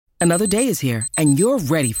Another day is here, and you're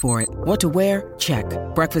ready for it. What to wear? Check.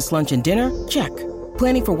 Breakfast, lunch, and dinner? Check.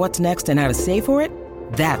 Planning for what's next and how to save for it?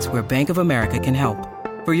 That's where Bank of America can help.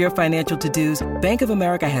 For your financial to-dos, Bank of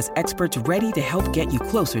America has experts ready to help get you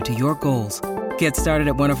closer to your goals. Get started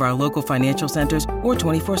at one of our local financial centers or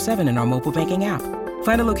 24/7 in our mobile banking app.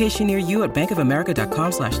 Find a location near you at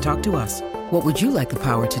bankofamerica.com/talktous. What would you like the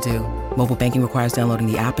power to do? Mobile banking requires downloading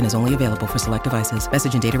the app and is only available for select devices.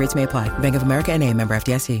 Message and data rates may apply. Bank of America N.A., member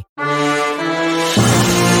FDIC.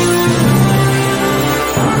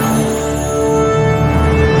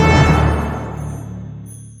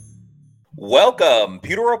 Welcome,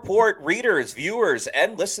 Pewter Report readers, viewers,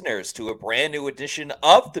 and listeners to a brand new edition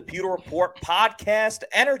of the Pewter Report podcast,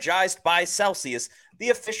 energized by Celsius, the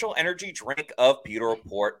official energy drink of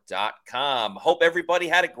pewterreport.com. Hope everybody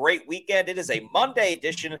had a great weekend. It is a Monday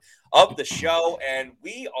edition of the show, and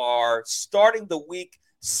we are starting the week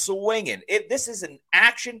swinging. This is an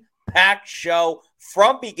action-packed show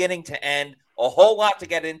from beginning to end. A whole lot to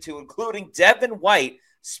get into, including Devin White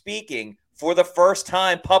speaking for the first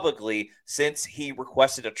time publicly since he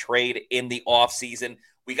requested a trade in the offseason.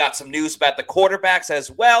 We got some news about the quarterbacks as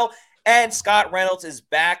well. And Scott Reynolds is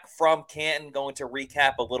back from Canton, going to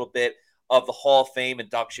recap a little bit of the Hall of Fame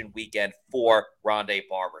induction weekend for Rondé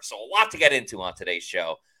Barber. So a lot to get into on today's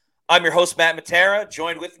show. I'm your host, Matt Matera.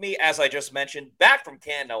 Joined with me, as I just mentioned, back from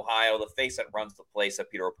Canton, Ohio, the face that runs the place at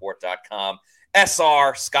pewterreport.com,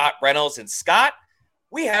 SR Scott Reynolds. And Scott,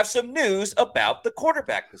 we have some news about the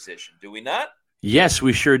quarterback position, do we not? Yes,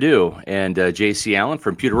 we sure do. And J.C. Allen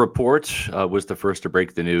from Pewter Report was the first to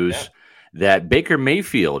break the news that Baker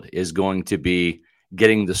Mayfield is going to be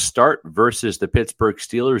getting the start versus the Pittsburgh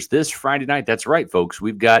Steelers this Friday night. That's right, folks.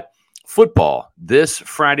 We've got football this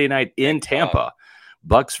Friday night in Tampa.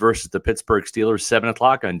 Bucs versus the Pittsburgh Steelers, 7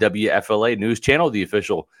 o'clock on WFLA News Channel, the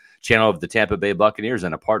official channel of the Tampa Bay Buccaneers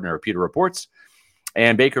and a partner of Pewter Reports.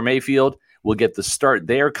 And Baker Mayfield will get the start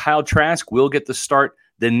there. Kyle Trask will get the start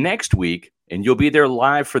the next week, and you'll be there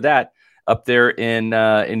live for that up there in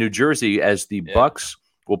New Jersey as the Bucs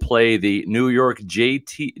will play the New York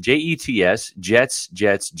Jets,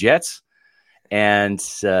 Jets. And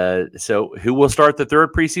so who will start the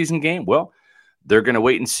third preseason game? Well, they're going to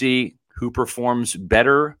wait and see who performs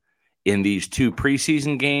better in these two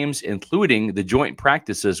preseason games, including the joint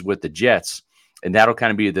practices with the Jets. And that'll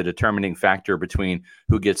kind of be the determining factor between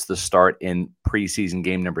who gets the start in preseason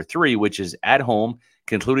game number 3, which is at home,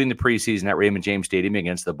 concluding the preseason at Raymond James Stadium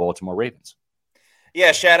against the Baltimore Ravens.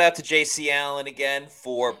 Yeah, shout out to J.C. Allen again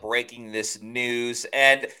for breaking this news.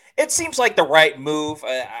 And it seems like the right move.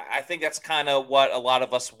 I think that's kind of what a lot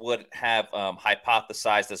of us would have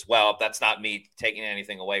hypothesized as well. That's not me taking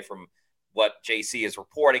anything away from what J.C. is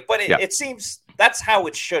reporting. But it seems that's how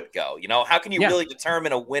it should go. You know, how can you really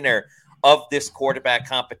determine a winner of this quarterback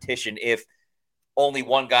competition if only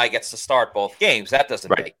one guy gets to start both games? That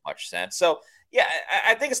doesn't make much sense. So, yeah,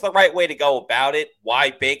 I think it's the right way to go about it.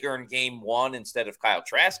 Why Baker in game 1 instead of Kyle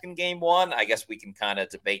Trask in game 1? I guess we can kind of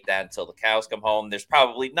debate that until the cows come home. There's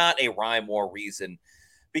probably not a rhyme or reason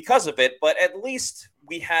because of it, but at least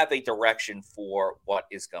we have a direction for what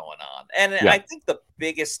is going on. And I think the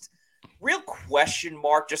biggest real question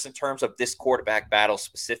mark just in terms of this quarterback battle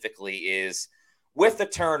specifically is with the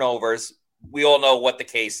turnovers. We all know what the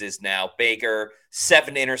case is now. Baker,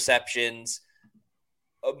 7 interceptions,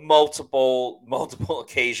 multiple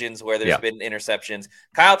occasions where there's been interceptions.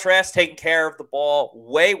 Kyle Trask taking care of the ball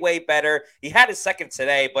way better. He had his second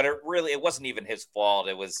today, but it wasn't even his fault.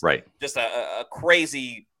 It was just a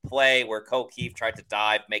crazy play where O'Keefe tried to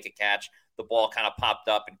dive, make a catch. The ball kind of popped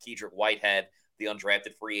up, and Kedrick Whitehead, the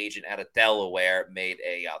undrafted free agent out of Delaware, made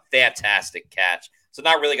a fantastic catch. So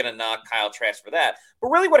not really going to knock Kyle Trask for that. But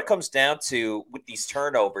really what it comes down to with these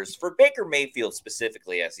turnovers, for Baker Mayfield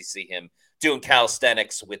specifically, as you see him doing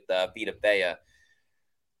calisthenics with Vita Vea,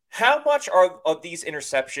 how much of these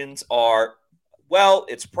interceptions are, well,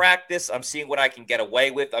 it's practice, I'm seeing what I can get away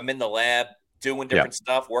with, I'm in the lab doing different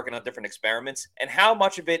stuff, working on different experiments, and how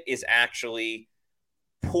much of it is actually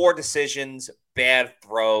poor decisions, bad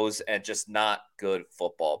throws, and just not good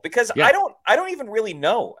football? Because I don't even really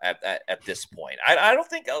know at this point. I don't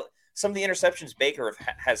think some of the interceptions Baker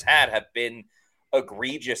has had have been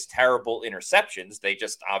egregious, terrible interceptions. They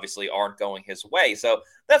just obviously aren't going his way. So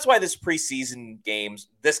that's why this preseason games,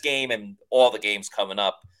 this game and all the games coming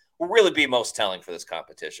up, will really be most telling for this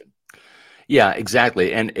competition. Yeah,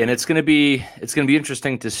 exactly. And it's going to be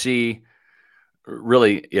interesting to see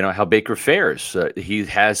really, how Baker fares. He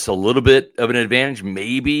has a little bit of an advantage,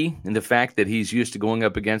 maybe, in the fact that he's used to going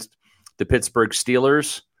up against the Pittsburgh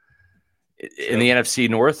Steelers in the NFC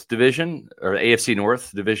North division or AFC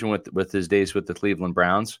North division with his days with the Cleveland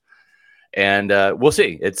Browns. And we'll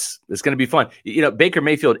see. It's going to be fun. Baker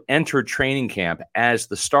Mayfield entered training camp as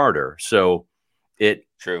the starter, so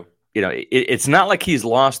true. It's not like he's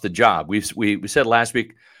lost the job. We said last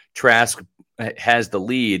week Trask has the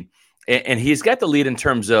lead, and he's got the lead in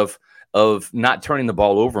terms of not turning the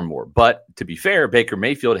ball over more. But to be fair, Baker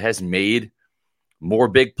Mayfield has made more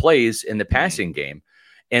big plays in the passing game.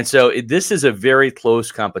 And so this is a very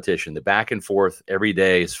close competition. The back and forth every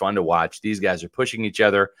day is fun to watch. These guys are pushing each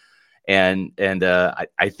other. And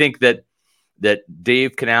I think that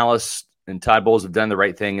Dave Canales and Todd Bowles have done the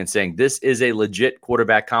right thing in saying this is a legit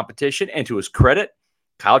quarterback competition. And to his credit,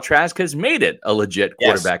 Kyle Trask has made it a legit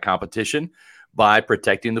quarterback competition by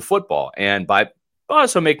protecting the football and by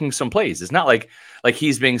also making some plays. It's not like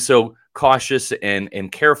he's being so cautious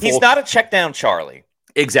and careful. He's not a check down Charlie.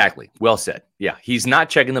 Exactly. Well said. Yeah, he's not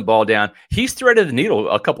checking the ball down. He's threaded the needle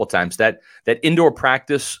a couple of times. That indoor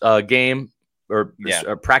practice game or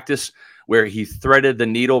practice where he threaded the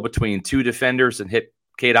needle between two defenders and hit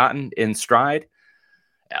Cade Otton in stride.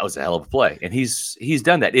 That was a hell of a play, and he's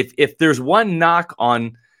done that. If there's one knock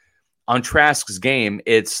on Trask's game,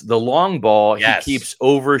 it's the long ball. Yes. He keeps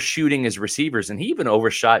overshooting his receivers, and he even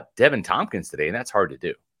overshot Devin Tompkins today, and that's hard to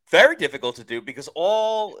do. Very difficult to do because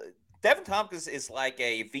Devin Tompkins is like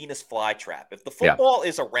a Venus flytrap. If the football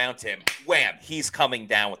is around him, wham, he's coming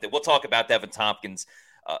down with it. We'll talk about Devin Tompkins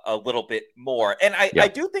a little bit more. And I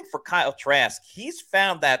do think for Kyle Trask, he's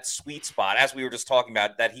found that sweet spot, as we were just talking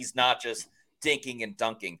about, that he's not just dinking and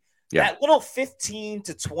dunking. Yeah. That little 15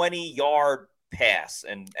 to 20-yard pass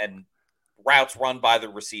and routes run by the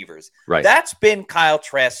receivers. Right. That's been Kyle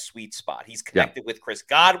Trask's sweet spot. He's connected with Chris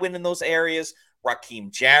Godwin in those areas, Raheem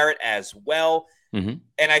Jarrett as well. Mm-hmm.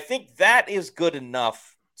 And I think that is good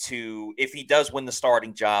enough to, if he does win the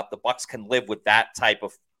starting job, the Bucs can live with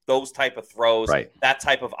those type of throws, that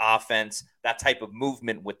type of offense, that type of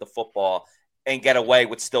movement with the football, and get away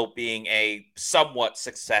with still being a somewhat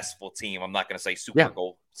successful team. I'm not going to say Super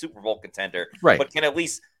Bowl contender, but can at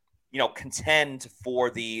least, contend for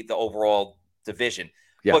the overall division.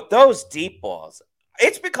 Yeah. But those deep balls,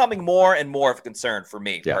 it's becoming more and more of a concern for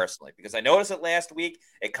me personally, because I noticed it last week.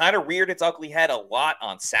 It kind of reared its ugly head a lot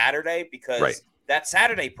on Saturday because that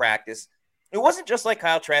Saturday practice, it wasn't just like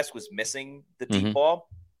Kyle Trask was missing the deep ball.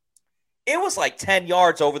 It was like 10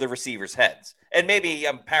 yards over the receivers' heads. And maybe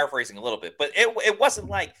I'm paraphrasing a little bit, but it wasn't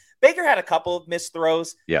like Baker had a couple of missed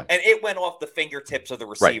throws, and it went off the fingertips of the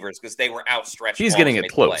receivers because they were outstretched. He's getting it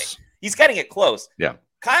close. He's getting it close. Yeah.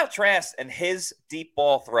 Kyle Trask and his deep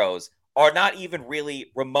ball throws are not even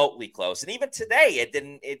really remotely close. And even today, it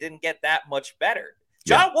didn't get that much better.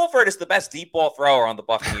 John Wolford is the best deep ball thrower on the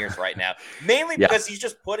Buccaneers right now, mainly because he's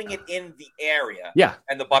just putting it in the area. Yeah.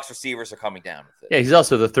 And the Bucs receivers are coming down with it. Yeah, he's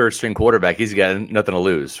also the third string quarterback. He's got nothing to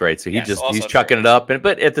lose, right? So he's chucking it up.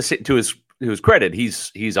 But to his credit,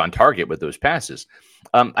 he's on target with those passes.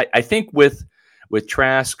 I think with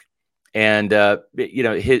Trask and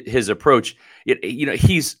his approach,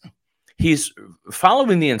 he's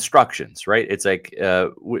following the instructions, right? It's like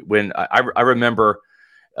when I remember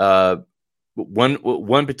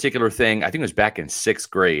one particular thing, I think it was back in 6th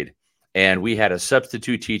grade, and we had a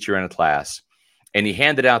substitute teacher in a class, and he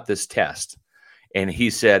handed out this test, and he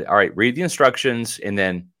said, all right, read the instructions and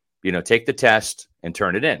then, take the test and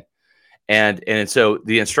turn it in. And so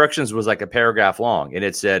the instructions was like a paragraph long, and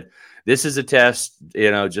it said, this is a test,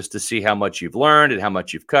 just to see how much you've learned and how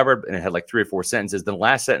much you've covered. And it had like 3 or 4 sentences. The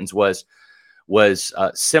last sentence was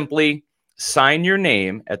simply sign your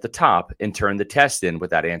name at the top and turn the test in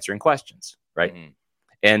without answering questions. Right. Mm-hmm.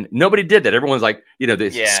 And nobody did that. Everyone's like, they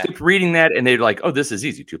skipped reading that and they're like, oh, this is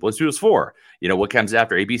easy. 2 + 2 is 4. What comes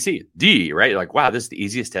after A, B, C, D, right? You're like, wow, this is the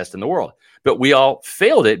easiest test in the world. But we all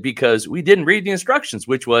failed it because we didn't read the instructions,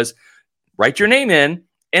 which was write your name in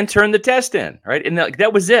and turn the test in. Right. And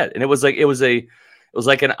that was it. And it was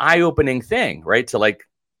like an eye-opening thing, right? To like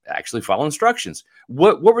actually follow instructions.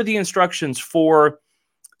 What were the instructions for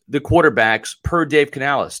the quarterbacks per Dave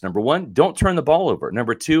Canales? Number 1, don't turn the ball over.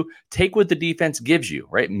 Number 2, take what the defense gives you,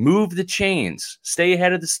 right? Move the chains, stay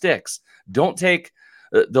ahead of the sticks. Don't take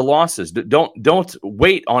the losses. Don't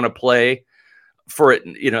wait on a play for it.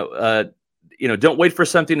 Don't wait for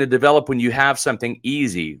something to develop when you have something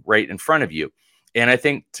easy right in front of you. And I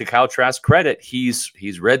think to Kyle Trask's credit,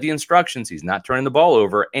 he's read the instructions. He's not turning the ball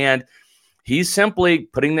over, and he's simply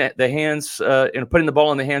putting the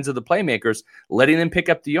ball in the hands of the playmakers, letting them pick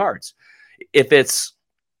up the yards. If it's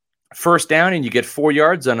first down and you get 4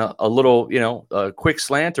 yards on a little, a quick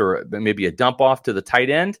slant or maybe a dump off to the tight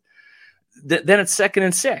end, then it's 2nd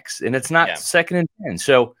and 6, and it's not 2nd and 10.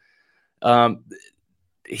 So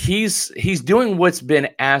he's doing what's been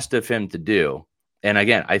asked of him to do. And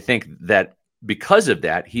again, I think that because of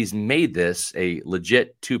that, he's made this a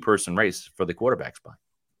legit two-person race for the quarterback spot.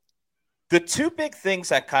 The two big things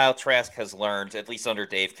that Kyle Trask has learned, at least under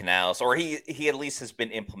Dave Canales, or he at least has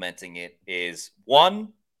been implementing it, is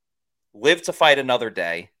one, live to fight another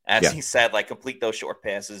day, as he said, like complete those short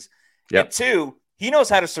passes. Yep. And two, he knows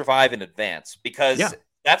how to survive in advance, because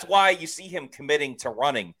that's why you see him committing to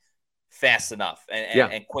running fast enough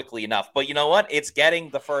and quickly enough. But you know what? It's getting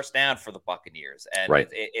the first down for the Buccaneers, and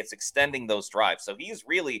it's extending those drives. So he's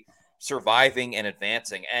really surviving and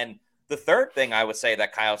advancing. And the third thing I would say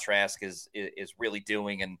that Kyle Trask is really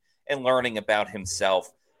doing and learning about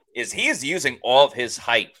himself is he is using all of his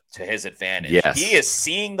height to his advantage. Yes. He is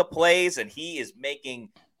seeing the plays, and he is making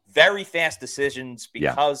very fast decisions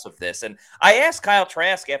because of this. And I asked Kyle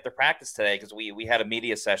Trask after practice today, because we had a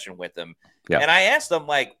media session with him, and I asked him,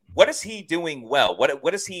 like, what is he doing well?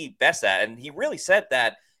 What is he best at? And he really said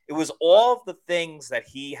that it was all of the things that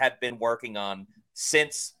he had been working on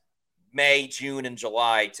since May, June, and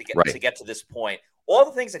July to get to this point. All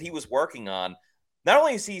the things that he was working on. Not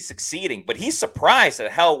only is he succeeding, but he's surprised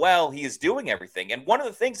at how well he is doing everything. And one of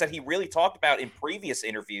the things that he really talked about in previous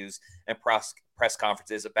interviews and press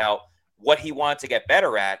conferences about what he wanted to get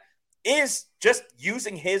better at is just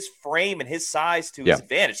using his frame and his size to his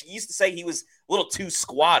advantage. He used to say he was a little too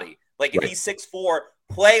squatty. Like if he's 6'4",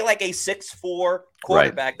 play like a 6'4"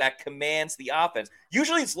 quarterback that commands the offense.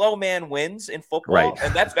 Usually it's low man wins in football,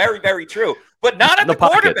 and that's very, very true. But not at the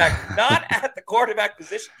quarterback, not at the quarterback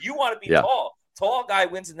position. You want to be tall. Tall guy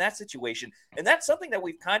wins in that situation. And that's something that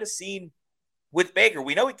we've kind of seen with Baker.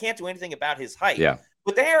 We know he can't do anything about his height.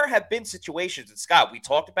 But there have been situations, and Scott, we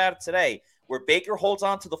talked about it today, where Baker holds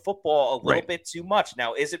on to the football a little bit too much.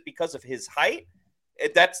 Now, is it because of his height?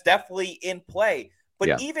 That's definitely in play.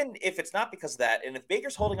 But even if it's not because of that, and if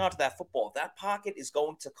Baker's holding on to that football, that pocket is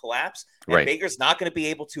going to collapse, and Baker's not going to be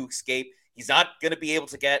able to escape. He's not going to be able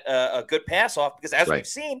to get a good pass off, because as we've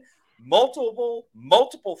seen, multiple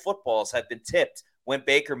footballs have been tipped when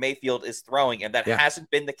Baker Mayfield is throwing, and that hasn't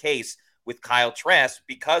been the case with Kyle Trask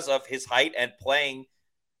because of his height and playing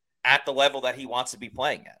at the level that he wants to be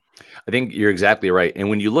playing at. I think you're exactly right. And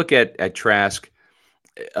when you look at Trask,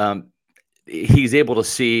 he's able to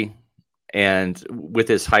see, and with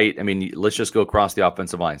his height, I mean, let's just go across the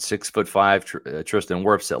offensive line. 6'5", Tristan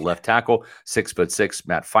Wirfs at left tackle, 6'6",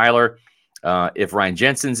 Matt Filer. If Ryan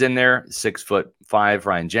Jensen's in there, 6'5"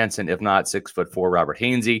 Ryan Jensen. If not, 6'4" Robert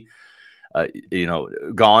Hainsey.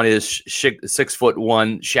 Gone is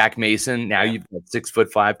 6'1" Shaq Mason. Now you've got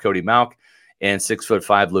 6'5" Cody Mauch and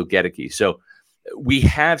 6'5" Luke Gedeke. So we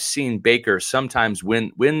have seen Baker sometimes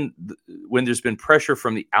when there's been pressure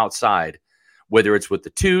from the outside, whether it's with the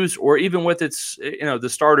twos or even with the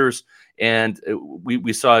starters. And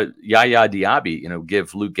we saw Yaya Diaby,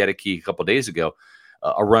 give Luke Gedeke a couple days ago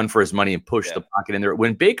a run for his money and push the pocket in there.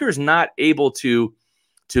 When Baker's not able to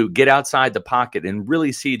get outside the pocket and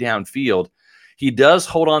really see downfield, he does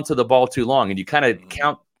hold on to the ball too long. And you kind of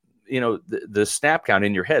count, the snap count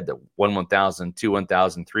in your head, the 1,000, 2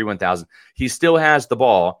 1,000, 3 1,000. He still has the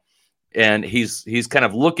ball, and he's kind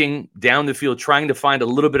of looking down the field, trying to find a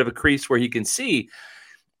little bit of a crease where he can see.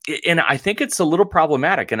 And I think it's a little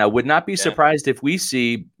problematic. And I would not be surprised if we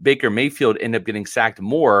see Baker Mayfield end up getting sacked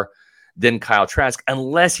more than Kyle Trask,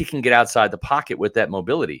 unless he can get outside the pocket with that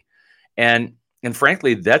mobility. And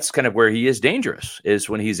frankly, that's kind of where he is dangerous, is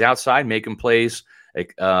when he's outside making plays,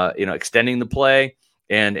 extending the play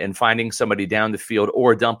and finding somebody down the field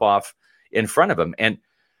or dump off in front of him.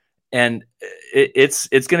 And it's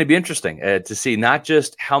going to be interesting to see not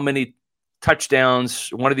just how many touchdowns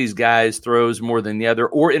one of these guys throws more than the other,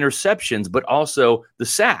 or interceptions, but also the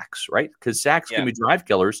sacks, right? Because sacks can be drive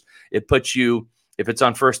killers. It puts you, if it's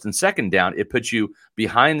on first and second down, it puts you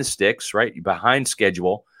behind the sticks, right? Behind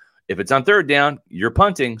schedule. If it's on third down, you're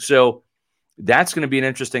punting. So that's going to be an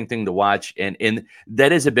interesting thing to watch. And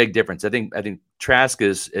that is a big difference. I think Trask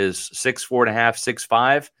is 6'4.5",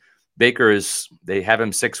 6'5". Baker they have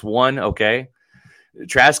him 6'1". Okay.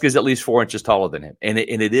 Trask is at least 4 inches taller than him. And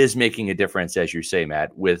it is making a difference, as you say,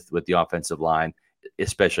 Matt, with the offensive line,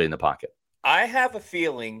 especially in the pocket. I have a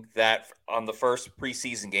feeling that on the first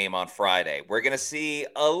preseason game on Friday, we're going to see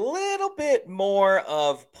a little bit more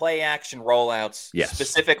of play action rollouts,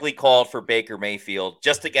 specifically called for Baker Mayfield,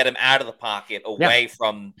 just to get him out of the pocket, away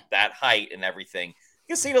from that height and everything.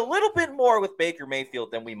 You'll see a little bit more with Baker Mayfield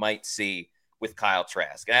than we might see with Kyle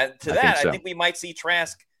Trask. And I think we might see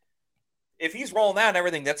Trask, if he's rolling out and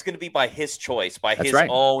everything, that's going to be by his choice, by his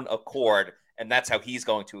own accord. And that's how he's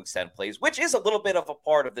going to extend plays, which is a little bit of a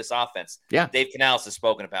part of this offense. Yeah. Dave Canales has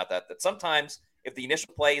spoken about that sometimes if the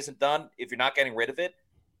initial play isn't done, if you're not getting rid of it,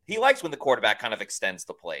 he likes when the quarterback kind of extends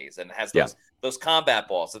the plays and has those combat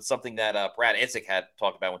balls. It's something that Brad Itzik had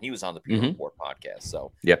talked about when he was on the Pewter Report podcast.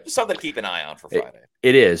 So just something to keep an eye on for Friday.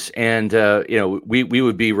 It is. And, we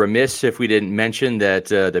would be remiss if we didn't mention that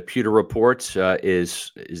the Pewter Report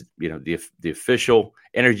is the official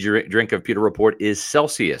energy drink of Pewter Report is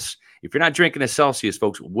Celsius. If you're not drinking a Celsius,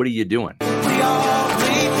 folks, what are you doing? We all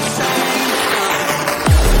bleed the same.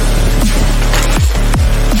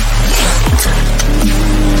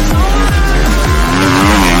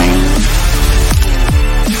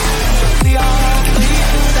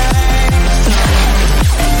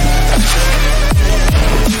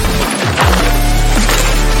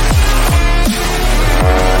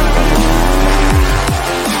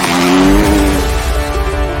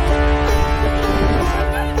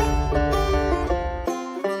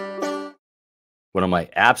 One of my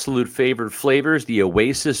absolute favorite flavors, the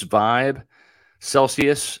Oasis Vibe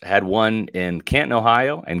Celsius. Had one in Canton,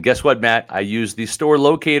 Ohio. And guess what, Matt? I used the store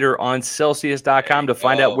locator on Celsius.com to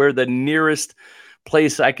find out where the nearest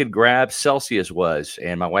place I could grab Celsius was.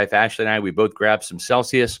 And my wife, Ashley, and I, we both grabbed some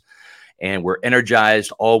Celsius, and we're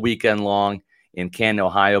energized all weekend long in Canton,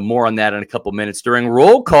 Ohio. More on that in a couple minutes during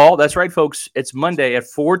roll call. That's right, folks. It's Monday at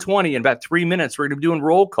 4:20. In about 3 minutes, we're going to be doing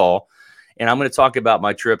roll call. And I'm going to talk about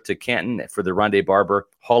my trip to Canton for the Rondé Barber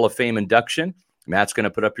Hall of Fame induction. Matt's going to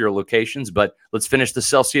put up your locations, but let's finish the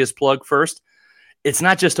Celsius plug first. It's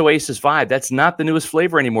not just Oasis Vibe. That's not the newest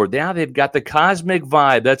flavor anymore. Now they've got the Cosmic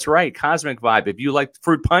Vibe. That's right, Cosmic Vibe. If you like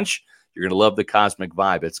fruit punch, you're going to love the Cosmic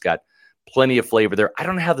Vibe. It's got plenty of flavor there. I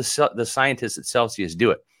don't know how the scientists at Celsius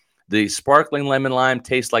do it. The sparkling lemon lime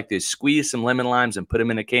tastes like they squeeze some lemon limes and put them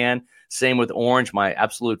in a can. Same with orange, my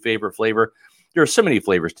absolute favorite flavor. There are so many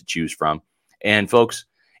flavors to choose from. And folks,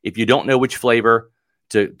 if you don't know which flavor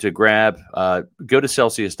to grab, go to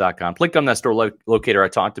Celsius.com. Click on that store locator I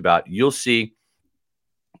talked about. You'll see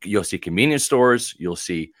convenience stores. You'll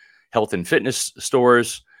see health and fitness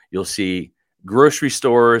stores. You'll see grocery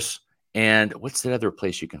stores. And what's the other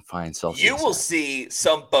place you can find Celsius? You will see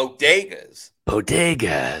some bodegas.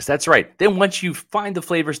 Bodegas. That's right. Then once you find the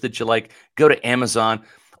flavors that you like, go to Amazon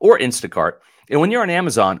or Instacart. And when you're on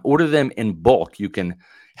Amazon, order them in bulk. You can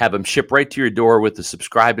have them shipped right to your door with the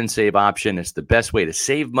subscribe and save option. It's the best way to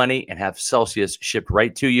save money and have Celsius shipped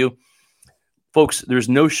right to you. Folks, there's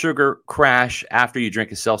no sugar crash after you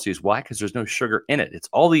drink a Celsius. Why? Because there's no sugar in it. It's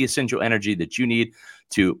all the essential energy that you need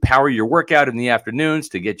to power your workout in the afternoons,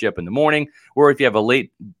 to get you up in the morning, or if you have a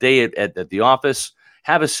late day at the office,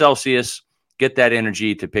 have a Celsius, get that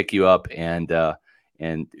energy to pick you up. And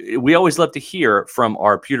we always love to hear from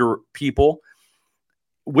our Pewter people,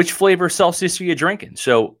 which flavor Celsius are you drinking?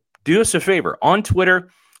 So do us a favor. On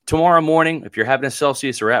Twitter, tomorrow morning, if you're having a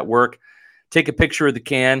Celsius or at work, take a picture of the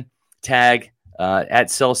can, tag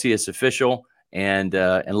at Celsius Official, and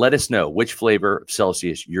let us know which flavor of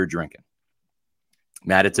Celsius you're drinking.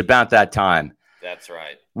 Matt, it's about that time. That's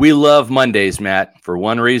right. We love Mondays, Matt, for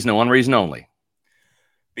one reason and one reason only.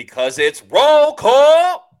 Because it's roll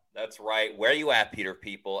call. That's right. Where are you at, Peter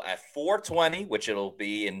people? At 4:20, which it'll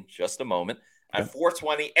be in just a moment. At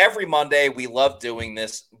 4:20 every Monday, we love doing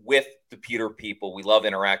this with the Pewter people. We love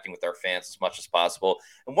interacting with our fans as much as possible.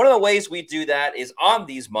 And one of the ways we do that is on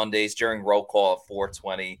these Mondays during roll call at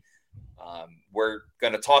 4:20. We're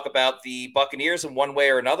going to talk about the Buccaneers in one way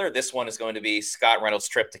or another. This one is going to be Scott Reynolds'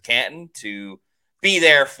 trip to Canton to be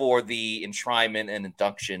there for the enshrinement and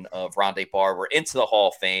induction of Rondé Barber into the Hall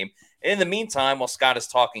of Fame. And in the meantime, while Scott is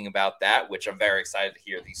talking about that, which I'm very excited to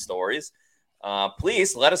hear these stories,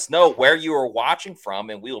 please let us know where you are watching from,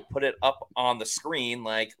 and we will put it up on the screen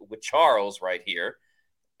like with Charles right here.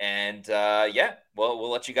 And we'll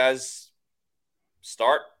let you guys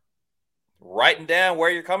start writing down where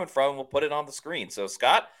you're coming from. We'll put it on the screen. So,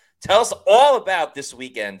 Scott, tell us all about this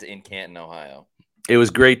weekend in Canton, Ohio. It was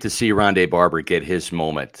great to see Rondé Barber get his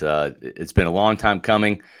moment. It's been a long time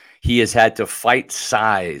coming. He has had to fight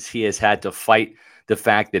size. He has had to fight the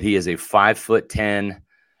fact that he is a 5'10",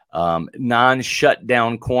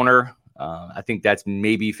 non-shutdown corner. I think that's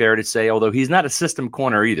maybe fair to say, although he's not a system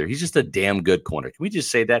corner either. He's just a damn good corner. Can we just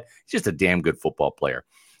say that? He's just a damn good football player.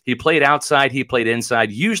 He played outside. He played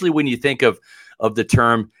inside. Usually when you think of the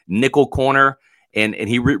term nickel corner, and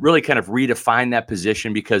he really kind of redefined that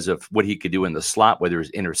position because of what he could do in the slot, whether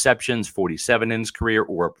it's interceptions, 47 in his career,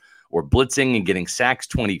 or blitzing and getting sacks,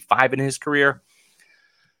 25 in his career.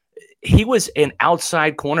 He was an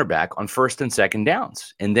outside cornerback on first and second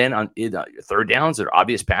downs. And then on third downs or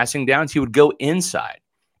obvious passing downs, he would go inside.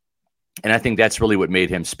 And I think that's really what made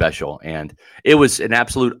him special. And it was an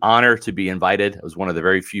absolute honor to be invited. I was one of the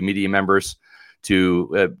very few media members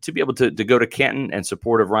to be able to go to Canton and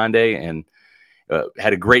support of Rondé. And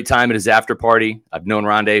Had a great time at his after party. I've known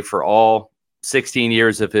Rondé for all 16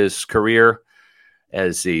 years of his career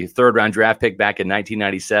as the third-round draft pick back in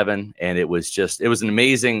 1997, and it was an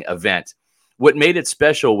amazing event. What made it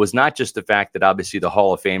special was not just the fact that obviously the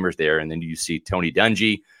Hall of Famers there, and then you see Tony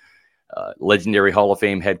Dungy, legendary Hall of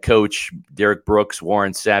Fame head coach, Derek Brooks,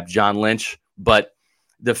 Warren Sapp, John Lynch, but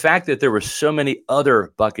the fact that there were so many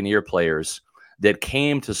other Buccaneer players that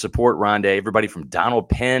came to support Rondé, everybody from Donald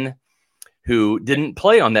Penn, who didn't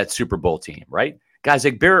play on that Super Bowl team, right? Guys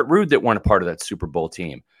like Barrett Ruud that weren't a part of that Super Bowl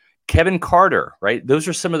team. Kevin Carter, right? Those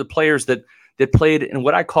are some of the players that played in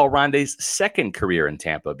what I call Rondé's second career in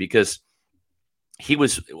Tampa, because he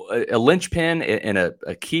was a linchpin and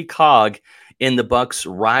a key cog in the Bucs'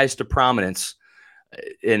 rise to prominence,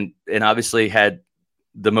 and obviously had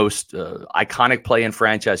the most iconic play in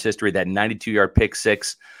franchise history, that 92-yard pick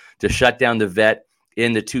six to shut down the Vet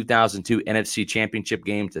in the 2002 NFC Championship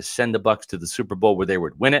game to send the Bucs to the Super Bowl where they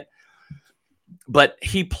would win it. But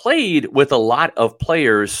he played with a lot of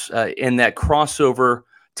players in that crossover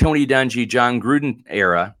Tony Dungy, John Gruden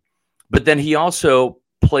era. But then he also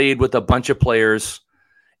played with a bunch of players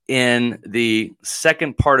in the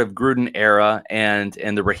second part of Gruden era and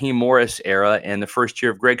the Raheem Morris era and the first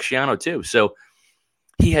year of Greg Schiano too. So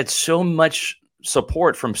he had so much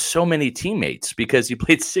support from so many teammates because he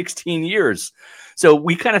played 16 years. So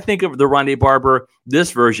we kind of think of the Rondé Barber,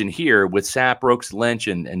 this version here with Sapp, Brooks, Lynch,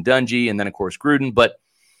 and Dungy, and then of course Gruden. But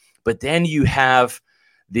then you have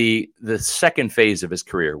the second phase of his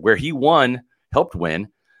career where he helped win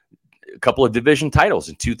a couple of division titles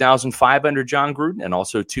in 2005 under John Gruden and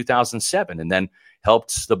also 2007, and then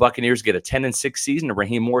helped the Buccaneers get a 10-6 season to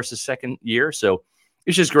Raheem Morris' second year. So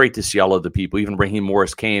it's just great to see all of the people. Even Raheem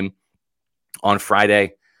Morris came on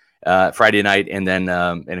Friday night, and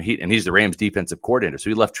then he's the Rams defensive coordinator. So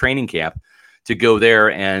he left training camp to go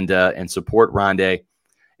there and support Rondé,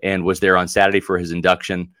 and was there on Saturday for his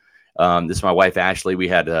induction. This is my wife, Ashley. We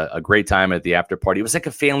had a great time at the after party. It was like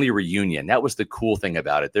a family reunion. That was the cool thing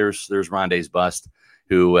about it. There's Rondé's bust,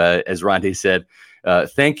 who, as Rondé said,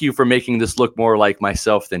 thank you for making this look more like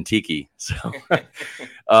myself than Tiki. So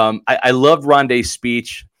I loved Rondé's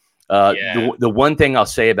speech. The one thing I'll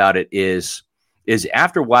say about it is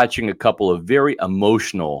after watching a couple of very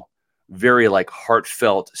emotional, very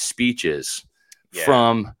heartfelt speeches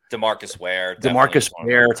from DeMarcus Ware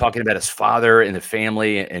talking about his father and the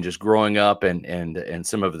family and just growing up and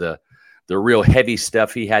some of the real heavy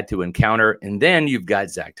stuff he had to encounter. And then you've got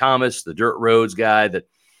Zach Thomas, the dirt roads guy that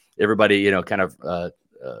everybody,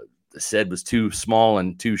 said was too small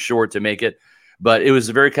and too short to make it. But it was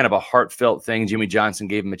a very kind of a heartfelt thing. Jimmy Johnson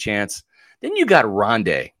gave him a chance. Then you got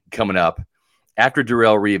Rondé coming up after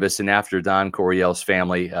Darrelle Revis and after Don Coryell's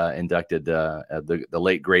family inducted the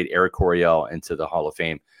late, great Eric Coryell into the Hall of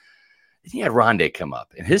Fame. Then you had Rondé come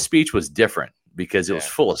up, and his speech was different because it was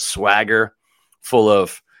full of swagger, full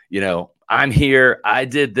of, I'm here, I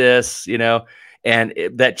did this, and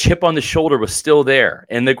that chip on the shoulder was still there.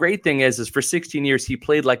 And the great thing is for 16 years, he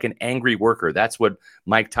played like an angry worker. That's what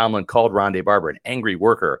Mike Tomlin called Rondé Barber, an angry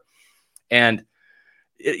worker. And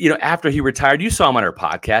after he retired, you saw him on our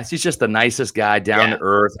podcast. He's just the nicest guy, down to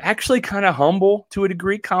earth, actually kind of humble to a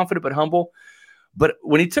degree, confident but humble. But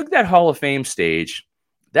when he took that Hall of Fame stage,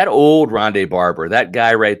 that old Rondé Barber, that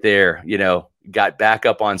guy right there, got back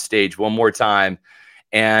up on stage one more time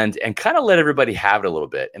and kind of let everybody have it a little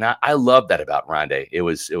bit. And I love that about Rondé. It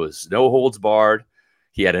was no holds barred.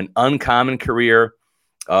 He had an uncommon career.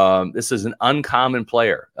 This is an uncommon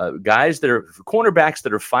player. Guys that are cornerbacks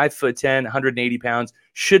that are 5'10", 180 pounds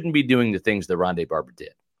shouldn't be doing the things that Rondé Barber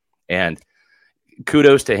did. And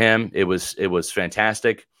kudos to him. It was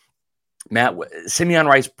fantastic. Matt, Simeon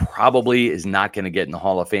Rice probably is not going to get in the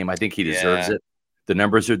Hall of Fame. I think he deserves it. The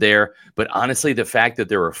numbers are there. But honestly, the fact that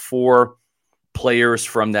there are 4 players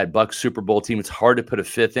from that Bucs Super Bowl team, it's hard to put a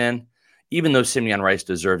fifth in, even though Simeon Rice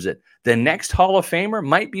deserves it. The next Hall of Famer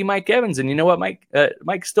might be Mike Evans. And you know what,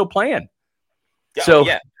 Mike's still playing. So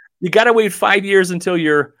you got to wait 5 years until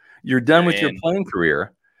you're done with your playing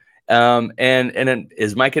career. And then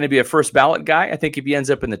is Mike going to be a first ballot guy? I think if he ends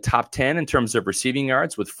up in the top 10 in terms of receiving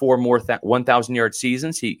yards with 4 more 1,000-yard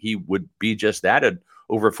seasons, he would be just that at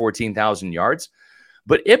over 14,000 yards.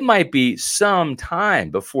 But it might be some time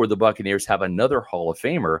before the Buccaneers have another Hall of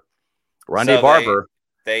Famer. Rondé Barber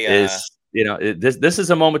is, this is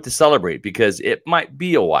a moment to celebrate because it might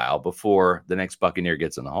be a while before the next Buccaneer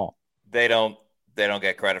gets in the Hall. They don't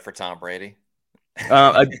get credit for Tom Brady.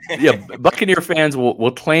 Buccaneer fans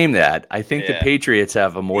will claim that. I think the Patriots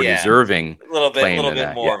have a more deserving a little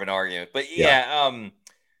bit more of an argument. But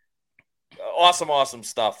awesome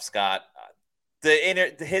stuff, Scott.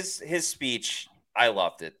 His speech I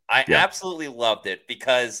loved it. I absolutely loved it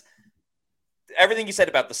because everything you said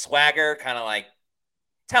about the swagger, kind of like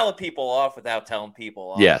telling people off without telling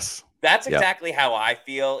people off. Yes. That's exactly how I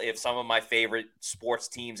feel if some of my favorite sports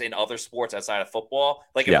teams in other sports outside of football,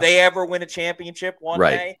 like if they ever win a championship one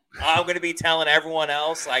day, I'm going to be telling everyone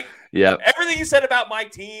else, like, everything you said about my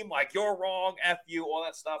team, like, you're wrong, F you, all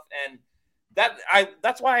that stuff. And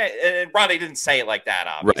that's why, and Ronde didn't say it like that,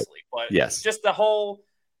 obviously, but just the whole,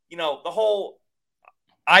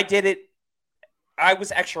 I did it. I was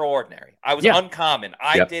extraordinary. I was uncommon.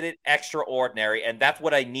 I did it extraordinary. And that's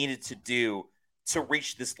what I needed to do to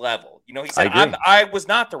reach this level. He said, I was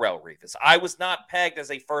not Darrelle Revis. I was not pegged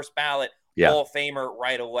as a first ballot Hall of Famer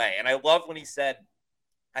right away. And I love when he said,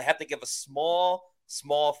 I have to give a small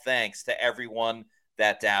thanks to everyone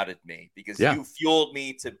that doubted me because you fueled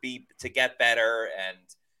me to get better and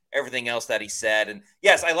everything else that he said. And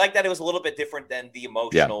yes, I like that it was a little bit different than the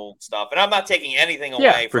emotional stuff. And I'm not taking anything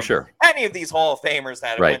away from any of these Hall of Famers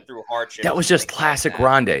that went through hardship. That was just classic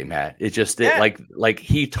Ronde, Matt. It just like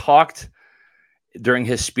he talked during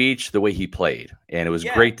his speech the way he played. And it was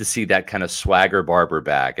great to see that kind of swagger Barber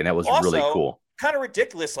back. And that was also really cool. Kind of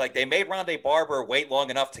ridiculous. Like they made Ronde Barber wait long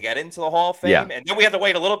enough to get into the Hall of Fame. And then we had to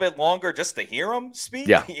wait a little bit longer just to hear him speak.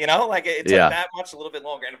 Like it took that much, a little bit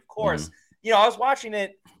longer. And of course, I was watching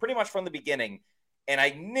it pretty much from the beginning. And I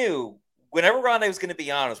knew whenever Ronde was going to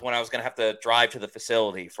be on was when I was going to have to drive to the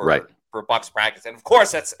facility for Bucs practice. And of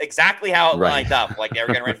course, that's exactly how it lined up. Like they were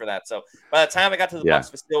getting ready for that. So by the time I got to the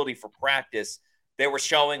Bucs facility for practice, they were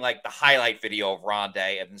showing like the highlight video of Ronde.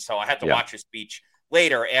 And so I had to watch his speech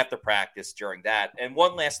later after practice during that. And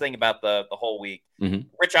one last thing about the whole week,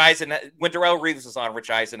 Rich Eisen, when Darrelle Revis was on,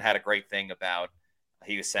 Rich Eisen had a great thing about,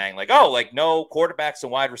 he was saying like, no quarterbacks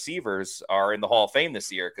and wide receivers are in the Hall of Fame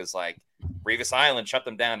this year because like Revis Island shut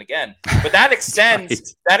them down again. But that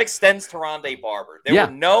extends to Ronde Barber. There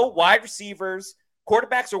were no wide receivers,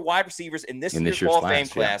 quarterbacks or wide receivers in this year's Hall of Fame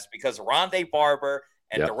class because Ronde Barber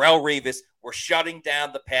and Darrelle Revis were shutting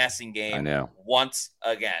down the passing game once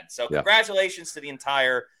again. So congratulations to the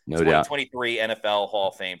entire 2023 NFL Hall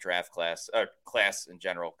of Fame draft class, or class in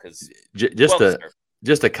general. Because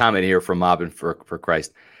just a comment here from Mob and for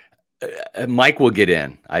Christ. Mike will get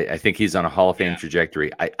in. I think he's on a Hall of Fame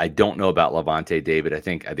trajectory. I don't know about Lavonte David. I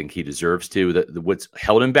think he deserves to. What's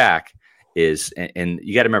held him back is, and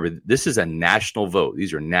you got to remember, this is a national vote.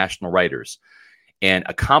 These are national writers, and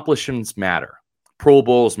accomplishments matter. Pro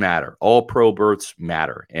Bowls matter. All pro berths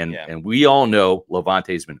matter. And we all know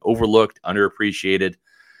Lavonte's been overlooked, underappreciated,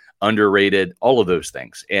 underrated, all of those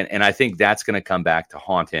things. And I think that's going to come back to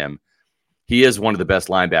haunt him. He is one of the best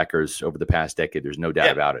linebackers over the past decade. There's no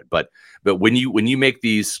doubt about it. But when you make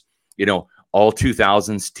these, all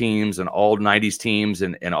 2000s teams and all 90s teams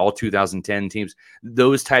and all 2010 teams,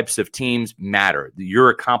 those types of teams matter.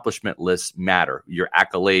 Your accomplishment lists matter. Your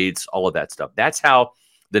accolades, all of that stuff. That's how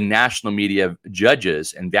the national media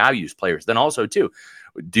judges and values players. Then also too,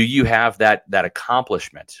 do you have that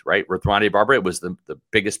accomplishment, right? With Ronde Barber, it was the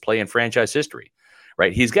biggest play in franchise history,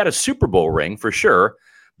 right? He's got a Super Bowl ring for sure,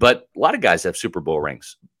 but a lot of guys have Super Bowl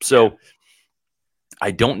rings. So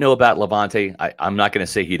I don't know about Lavonte. I'm not going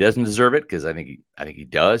to say he doesn't deserve it because I think he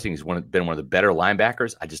does. I think he's been one of the better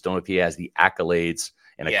linebackers. I just don't know if he has the accolades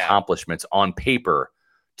and accomplishments on paper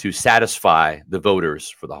to satisfy the voters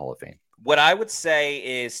for the Hall of Fame. What I would say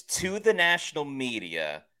is to the national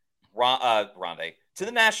media, Ronde, to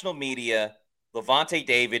the national media, Lavonte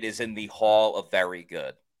David is in the Hall of Very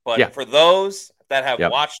Good. But for those that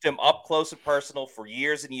have watched him up close and personal for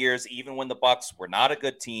years and years, even when the Bucs were not a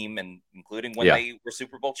good team, and including when they were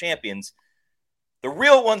Super Bowl champions, the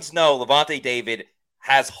real ones know Lavonte David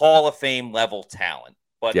has Hall of Fame level talent.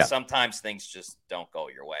 But sometimes things just don't go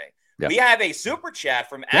your way. We have a super chat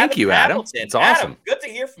from Adam. Thank you, Adam. Hamilton. It's awesome. Adam, good to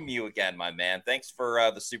hear from you again, my man. Thanks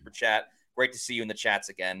for the super chat. Great to see you in the chats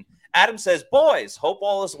again. Adam says, boys, hope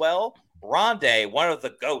all is well. Ronde, one of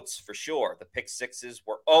the GOATs for sure. The pick sixes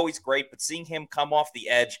were always great, but seeing him come off the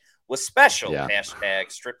edge was special.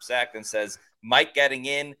 Hashtag strip sack. And says, Mike getting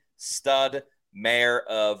in, stud, mayor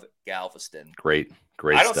of Galveston. Great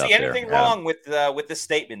I don't stuff see anything wrong with this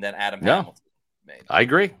statement that Adam Hamilton made. I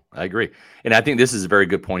agree. And I think this is a very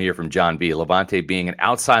good point here from John B. Lavonte being an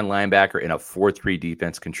outside linebacker in a 4-3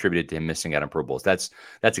 defense contributed to him missing out on Pro Bowls. That's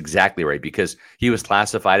exactly right, because he was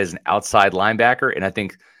classified as an outside linebacker. And I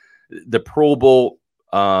think the Pro Bowl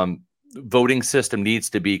voting system needs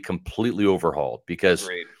to be completely overhauled because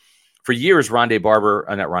for years,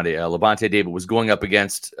 Lavonte David was going up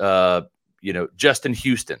against, Justin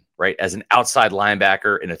Houston, right, as an outside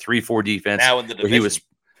linebacker in a 3-4 defense. Now in the division. Where he was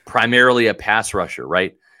primarily a pass rusher,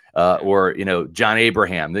 right? or, John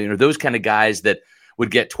Abraham, those kind of guys that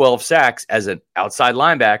would get 12 sacks as an outside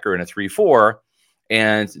linebacker in a 3-4.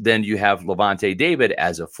 And then you have Levante David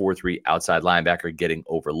as a 4-3 outside linebacker getting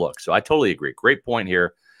overlooked. So I totally agree. Great point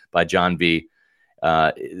here by John V.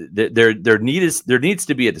 There needs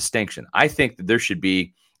to be a distinction. I think that there should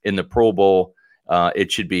be in the Pro Bowl,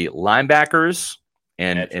 it should be linebackers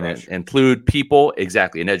and include people,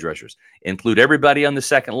 exactly, and edge rushers. Include everybody on the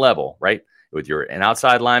second level, right? With an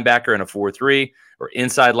outside linebacker in a 4-3 or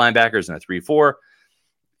inside linebackers in a 3-4,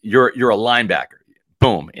 you're a linebacker.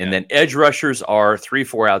 Boom. And then edge rushers are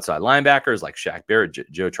 3-4 outside linebackers like Shaq Barrett,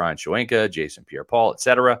 Joe Tryon-Shoyinka, Jason Pierre-Paul,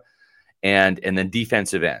 etc. And then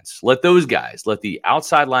defensive ends. Let the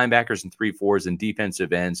outside linebackers and 3-4s and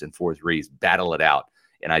defensive ends and 4-3s battle it out.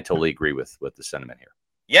 And I totally agree with the sentiment here.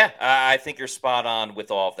 Yeah, I think you're spot on with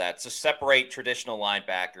all of that. So separate traditional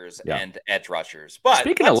linebackers and edge rushers. But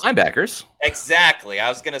speaking of linebackers. Exactly. I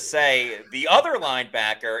was going to say the other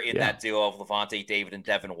linebacker in that duo of Levante David and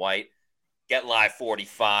Devin White, Get Live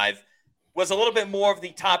 45, was a little bit more of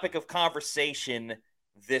the topic of conversation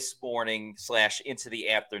this morning / into the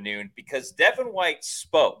afternoon because Devin White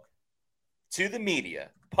spoke to the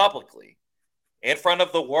media publicly in front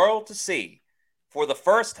of the world to see for the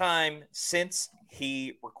first time since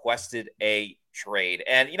he requested a trade.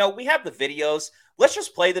 And, we have the videos. Let's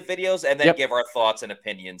just play the videos and then give our thoughts and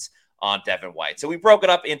opinions on Devin White. So we broke it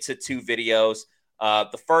up into 2 videos.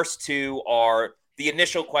 The first 2 are the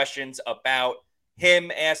initial questions about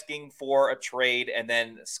him asking for a trade, and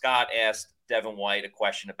then Scott asked Devin White a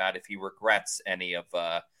question about if he regrets any of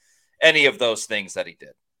those things that he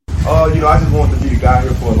did. I just wanted to be the guy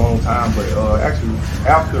here for a long time, but actually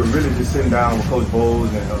after really just sitting down with Coach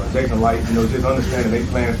Bowles and Jason Light, just understanding their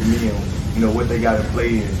plans for me and what they got to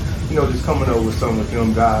play, and just coming up with some of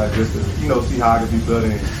them guys just to see how I can be better,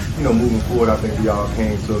 and moving forward, I think we all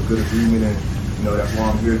came to a good agreement, and that's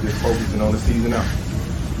why I'm here just focusing on the season now.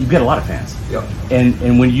 You've got a lot of fans. Yep.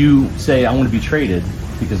 And when you say I want to be traded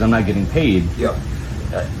because I'm not getting paid, yep.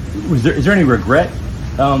 Is there any regret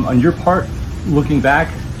on your part looking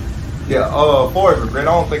back? Yeah, as far as regret,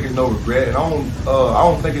 I don't think it's no regret, and I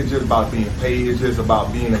don't think it's just about being paid. It's just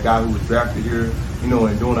about being a guy who was drafted here,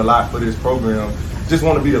 and doing a lot for this program. Just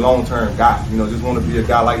want to be the long-term guy, just want to be a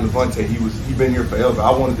guy like Levante. He been here forever.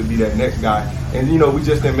 I wanted to be that next guy, and we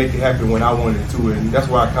just didn't make it happen when I wanted to, and that's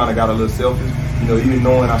why I kind of got a little selfish, even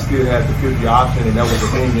knowing I still had the 50 option, and that was a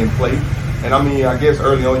thing in play. And I guess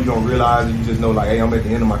early on you don't realize it. You just know, like, hey, I'm at the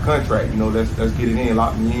end of my contract. Let's get it in,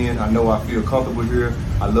 lock me in. I know I feel comfortable here.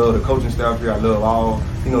 I love the coaching staff here. I love all,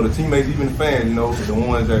 the teammates, even the fans, the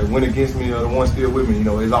ones that went against me or the ones still with me,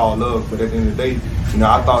 it's all love. But at the end of the day,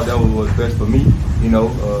 I thought that was best for me,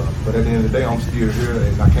 but at the end of the day, I'm still here,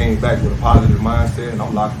 and I came back with a positive mindset, and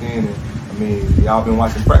I'm locked in. And y'all been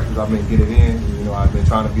watching practice. I've been getting in. And, I've been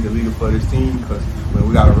trying to be the leader for this team because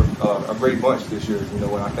we got a great bunch this year. And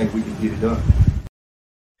I think we can get it done.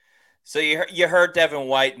 So you heard Devin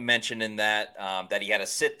White mention in that he had a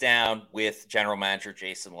sit down with General Manager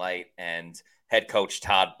Jason Light and head coach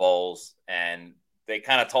Todd Bowles, and they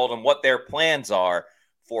kind of told him what their plans are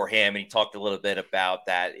for him. And he talked a little bit about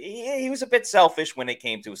that. He was a bit selfish when it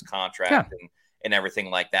came to his contract and everything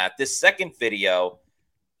like that. This second video.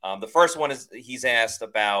 The first one is he's asked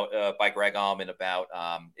about by Greg Allman about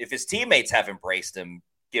if his teammates have embraced him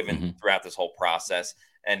given throughout this whole process.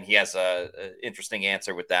 And he has a interesting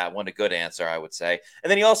answer with that one, a good answer, I would say. And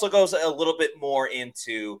then he also goes a little bit more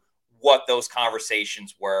into what those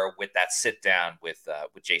conversations were with that sit down with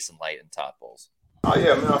Jason Light and Todd Bowles. Oh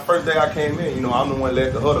yeah, man. The first day I came in, I'm the one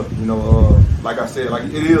led the huddle. Like I said, like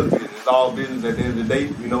it is business. It's all business at the end of the day.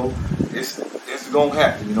 It's gonna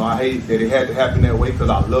happen. I hate that it had to happen that way because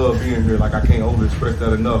I love being here. Like I can't over-express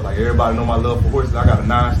that enough. Like everybody know my love for horses. I got a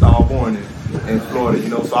 9-star born in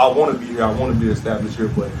Florida. So I want to be here. I want to be established here.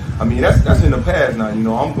 But that's in the past now.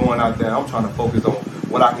 I'm going out there. I'm trying to focus on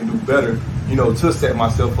what I can do better. To set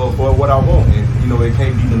myself up for what I want, and it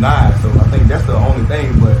can't be denied. So I think that's the only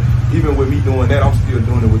thing. But even with me doing that, I'm still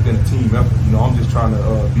doing it within a team effort. I'm just trying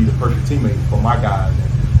to be the perfect teammate for my guys.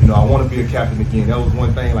 And, I want to be a captain again. That was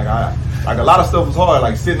one thing. Like a lot of stuff was hard.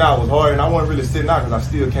 Like sitting out was hard, and I wasn't really sitting out because I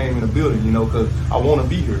still came in the building. Because I want to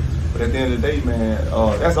be here. But at the end of the day, man,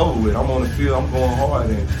 that's over with. I'm on the field. I'm going hard,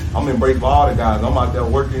 and I'm embraced by all the guys. I'm out there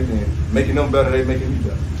working and making them better. They making me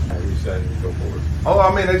better. How you decided to go forward?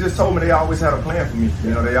 They just told me they always had a plan for me.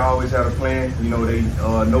 They always had a plan. They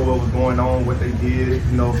know what was going on, what they did,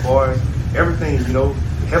 as far as everything,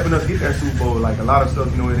 helping us get that Super Bowl. Like a lot of stuff,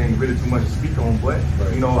 it ain't really too much to speak on, but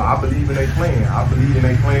I believe in their plan. I believe in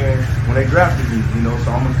their plan when they drafted me, so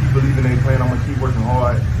I'm gonna keep believing in their plan. I'm gonna keep working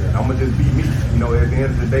hard, and I'm gonna just be me. At the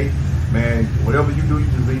end of the day, man, whatever you do, you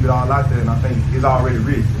just leave it all out there, and I think it's already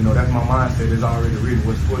written. That's my mindset. It's already written.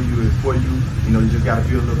 What's for you is for you. You just gotta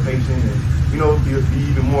be a little patient and be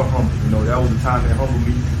even more humble. That was the time that humbled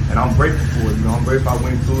me, and I'm grateful for it. I'm grateful I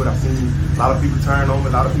went through it. I've seen a lot of people turn on me,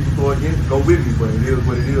 a lot of people go against it, go with me, but it is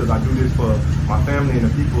what it is. I do this for my family and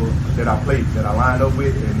the people that I play, that I lined up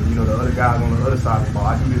with, and the other guys on the other side of the ball.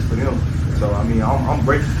 I do this for them. So I'm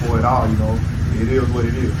grateful for it all. It is what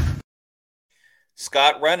it is.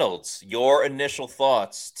 Scott Reynolds, your initial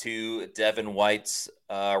thoughts to Devin White's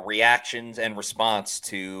reactions and response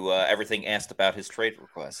to everything asked about his trade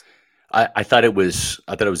request. I thought it was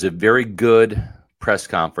a very good press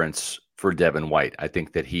conference for Devin White. I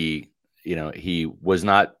think that he was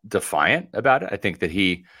not defiant about it. I think that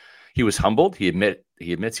he was humbled. He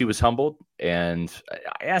admits he was humbled. And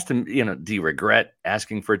I asked him, do you regret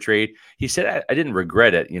asking for a trade? He said, I didn't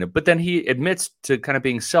regret it, but then he admits to kind of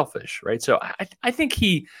being selfish, right? So I think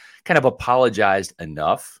he kind of apologized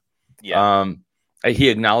enough. Yeah. He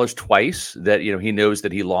acknowledged twice that, he knows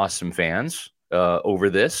that he lost some fans over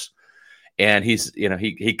this. And he's,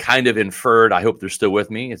 he kind of inferred, I hope they're still with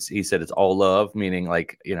me. He said it's all love, meaning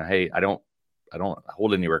like, hey, I don't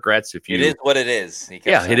hold any regrets. It is what it is. It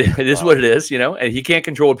is what it is, and he can't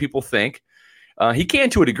control what people think. He can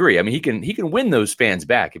to a degree. I mean, he can win those fans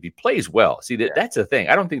back if he plays well. See, that's the thing.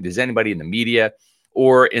 I don't think there's anybody in the media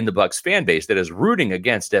or in the Bucs fan base that is rooting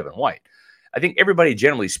against Devin White. I think everybody,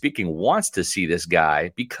 generally speaking, wants to see this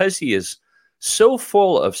guy because he is so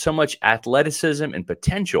full of so much athleticism and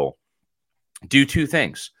potential. Do two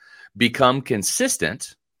things: become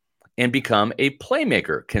consistent and become a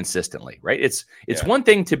playmaker consistently, right? It's one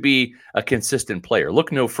thing to be a consistent player.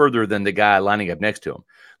 Look no further than the guy lining up next to him.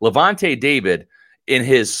 Levante David in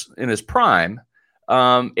his prime,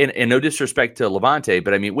 and no disrespect to Levante,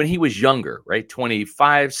 but I mean, when he was younger, right?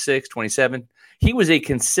 25, 6, 27, he was a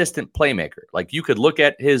consistent playmaker. Like you could look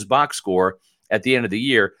at his box score at the end of the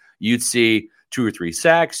year, you'd see 2 or 3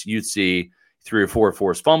 sacks, you'd see 3 or 4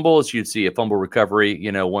 forced fumbles, you'd see a fumble recovery,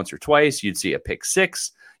 once or twice, you'd see a pick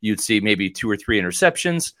 6, you'd see maybe 2 or 3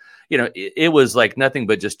 interceptions. It was like nothing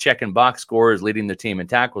but just checking box scores, leading the team in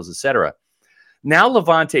tackles, etc. Now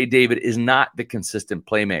Levante David is not the consistent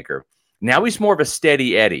playmaker. Now he's more of a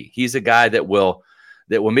steady Eddie. He's a guy that will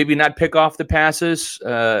maybe not pick off the passes.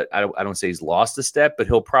 I don't say he's lost a step, but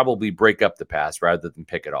he'll probably break up the pass rather than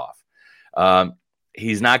pick it off.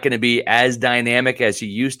 He's not going to be as dynamic as he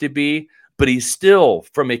used to be, but he's still,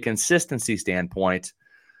 from a consistency standpoint,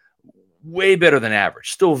 way better than average.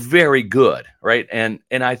 Still very good, right? And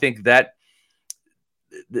I think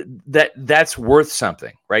that's worth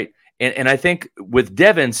something, right? And I think with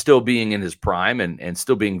Devin still being in his prime and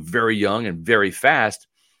still being very young and very fast,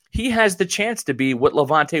 he has the chance to be what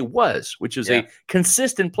Levante was, which is a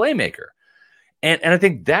consistent playmaker. And I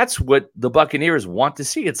think that's what the Buccaneers want to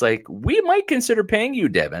see. It's like, we might consider paying you,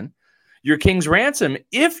 Devin, your king's ransom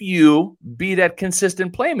if you be that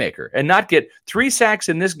consistent playmaker and not get 3 sacks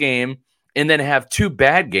in this game and then have 2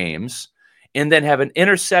 bad games and then have an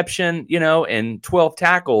interception, and 12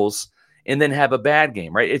 tackles and then have a bad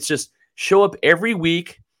game, right? It's just show up every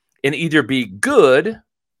week and either be good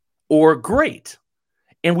or great.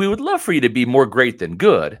 And we would love for you to be more great than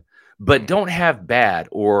good, but don't have bad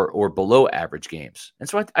or below average games. And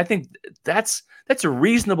so I think that's a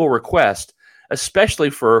reasonable request,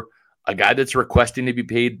 especially for a guy that's requesting to be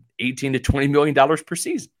paid $18 to $20 million per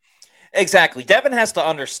season. Exactly. Devin has to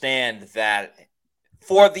understand that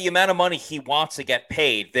for the amount of money he wants to get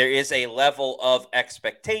paid, there is a level of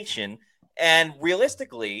expectation. And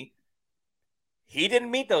realistically, he didn't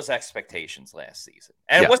meet those expectations last season.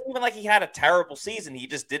 And it wasn't even like he had a terrible season. He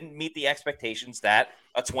just didn't meet the expectations that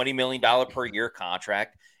a $20 million per year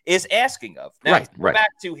contract is asking of. Now, back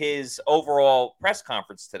to his overall press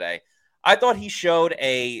conference today, I thought he showed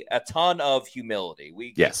a ton of humility.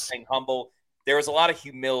 We keep saying humble. There was a lot of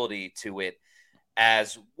humility to it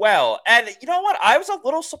as well. And you know what? I was a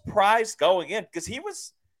little surprised going in because he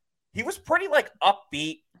was pretty like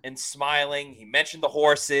upbeat and smiling. He mentioned the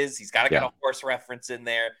horses. He's got to get a horse reference in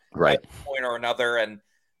there at one point or another. And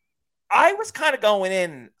I was kind of going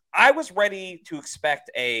in. I was ready to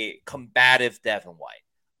expect a combative Devin White.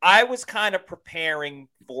 I was kind of preparing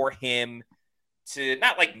for him to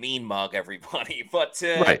not like mean mug everybody, but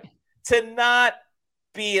to not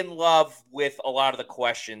be in love with a lot of the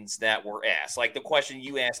questions that were asked. Like the question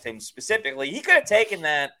you asked him specifically, he could have taken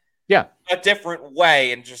that a different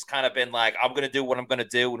way and just kind of been like, I'm going to do what I'm going to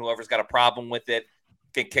do, and whoever's got a problem with it,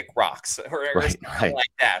 can kick rocks or something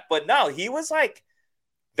like that. But no, he was like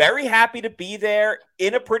very happy to be there,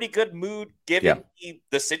 in a pretty good mood, given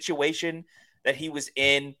the situation that he was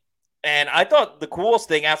in. And I thought the coolest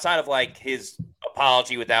thing, outside of like his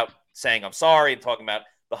apology without saying I'm sorry and talking about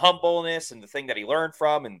the humbleness and the thing that he learned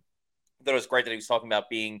from, and I thought it was great that he was talking about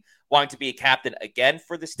wanting to be a captain again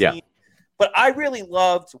for this team. But I really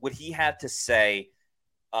loved what he had to say.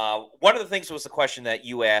 One of the things was the question that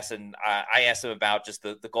you asked, and I asked him about just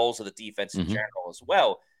the goals of the defense in general as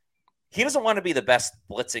well. He doesn't want to be the best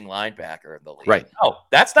blitzing linebacker in the league. Right. No,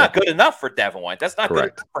 that's not good enough for Devin White. That's not good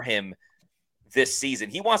enough for him this season.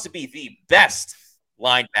 He wants to be the best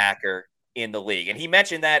linebacker in the league. And he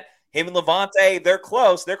mentioned that him and Levante, they're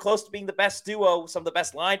close. They're close to being the best duo, some of the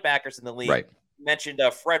best linebackers in the league. Right. He mentioned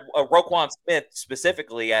Roquan Smith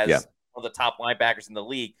specifically as one of the top linebackers in the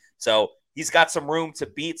league. So he's got some room to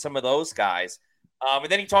beat some of those guys. And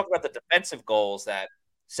then he talked about the defensive goals, that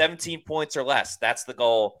 17 points or less. That's the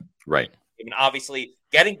goal. Right. I mean, obviously,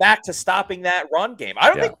 getting back to stopping that run game. I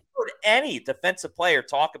don't think we've heard any defensive player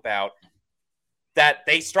talk about that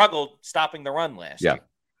they struggled stopping the run last year.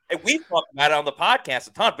 And we've talked about it on the podcast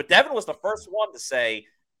a ton, but Devin was the first one to say,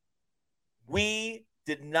 we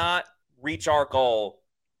did not reach our goal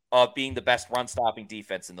of being the best run-stopping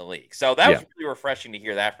defense in the league. So that was really refreshing to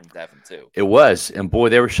hear that from Devin, too. It was. And, boy,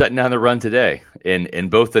 they were shutting down the run today in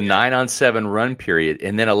both the 9-on-7 run period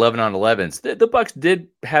and then 11-on-11s. The Bucs did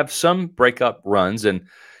have some breakup runs, and,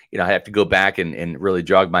 I have to go back and really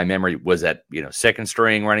jog my memory. Was that,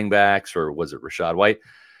 second-string running backs, or was it Rashad White?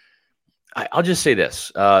 I'll just say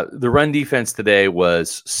this. The run defense today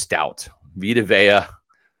was stout. Vita Vea,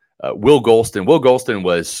 Will Golston. Will Golston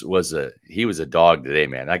was a dog today,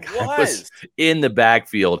 man. That guy was in the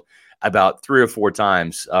backfield about 3 or 4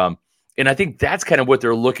 times. And I think that's kind of what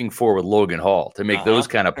they're looking for with Logan Hall, to make those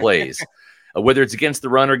kind of plays, whether it's against the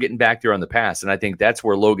run or getting back there on the pass. And I think that's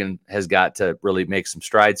where Logan has got to really make some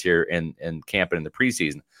strides here in camp and in the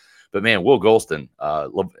preseason. But, man, Will Golston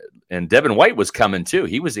and Devin White was coming too.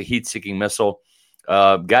 He was a heat-seeking missile.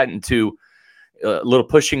 Got into a little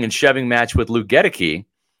pushing and shoving match with Luke Gedeke.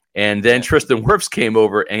 And then Tristan Wirfs came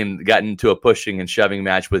over and got into a pushing and shoving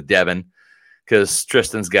match with Devin, because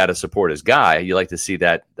Tristan's got to support his guy. You like to see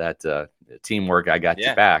that teamwork. I got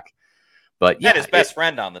you back. But and his best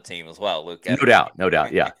friend on the team as well, Luke Gedeke. No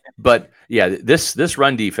doubt. Yeah. But this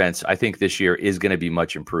run defense, I think this year is going to be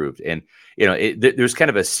much improved. And there's kind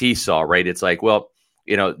of a seesaw, right? It's like, well,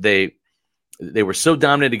 they were so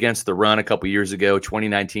dominant against the run a couple years ago,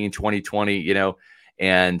 2019, 2020,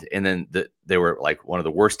 and then they were like one of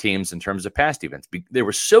the worst teams in terms of pass defense. They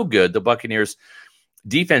were so good, the Buccaneers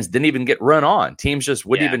defense didn't even get run on. Teams just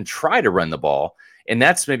wouldn't even try to run the ball, and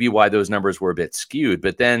that's maybe why those numbers were a bit skewed.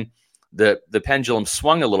 But then the pendulum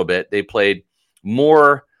swung a little bit. They played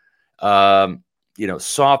more,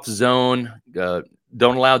 soft zone,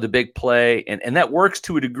 don't allow the big play, and that works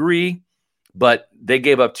to a degree. But they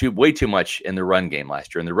gave up way too much in the run game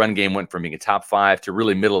last year, and the run game went from being a top 5 to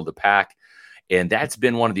really middle of the pack. And that's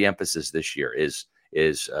been one of the emphasis this year is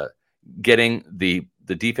getting the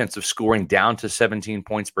defensive scoring down to 17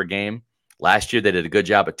 points per game. Last year, they did a good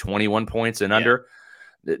job at 21 points and under.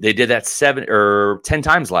 They did that 7 or 10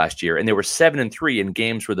 times last year, and they were 7-3 in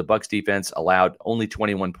games where the Bucs defense allowed only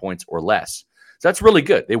 21 points or less. So that's really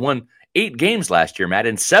good. They won 8 games last year, Matt,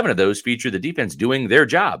 and 7 of those feature the defense doing their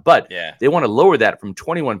job. But they want to lower that from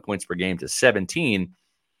 21 points per game to 17.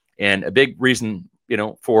 And a big reason,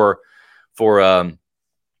 for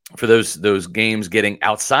those games getting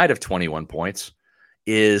outside of 21 points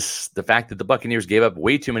is the fact that the Buccaneers gave up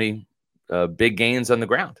way too many big gains on the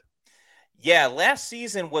ground. Yeah, last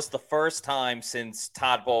season was the first time since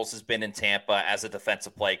Todd Bowles has been in Tampa as a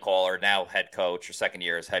defensive play caller, now head coach, or second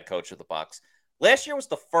year as head coach of the Bucs. Last year was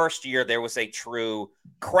the first year there was a true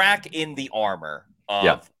crack in the armor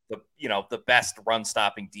of the best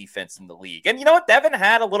run-stopping defense in the league. And you know what? Devin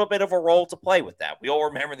had a little bit of a role to play with that. We all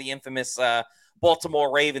remember the infamous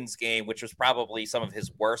Baltimore Ravens game, which was probably some of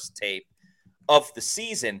his worst tape of the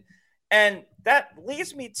season. And that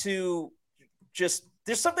leads me to just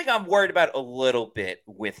there's something I'm worried about a little bit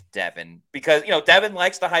with Devin, because, Devin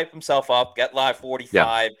likes to hype himself up, get live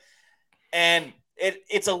 45, and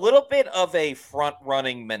it's a little bit of a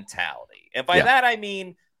front-running mentality. And by that, I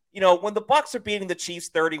mean, when the Bucs are beating the Chiefs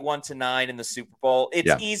 31-9 in the Super Bowl,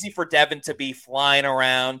 it's easy for Devin to be flying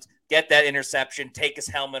around, get that interception, take his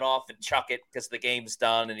helmet off and chuck it because the game's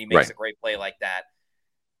done and he makes a great play like that.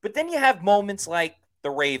 But then you have moments like the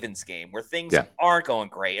Ravens game where things aren't going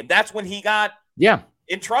great. And that's when he got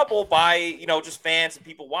in trouble by, just fans and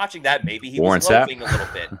people watching that. Maybe he was loafing a little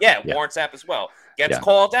bit. Warren Sapp as well. Gets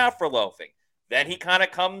called out for loafing. Then he kind of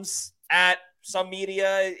comes at some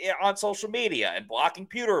media on social media and blocking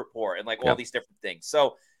Pewter Report and like all these different things.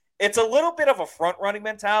 So it's a little bit of a front running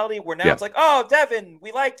mentality where now it's like, oh, Devin,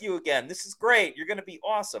 we like you again. This is great. You're going to be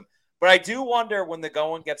awesome. But I do wonder when the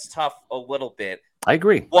going gets tough a little bit. I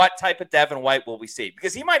agree. What type of Devin White will we see?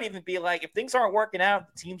 Because he might even be like, if things aren't working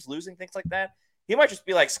out, the team's losing, things like that, he might just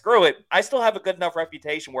be like, screw it. I still have a good enough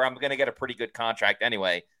reputation where I'm going to get a pretty good contract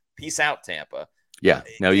anyway. Peace out, Tampa. Yeah.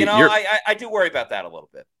 No, I do worry about that a little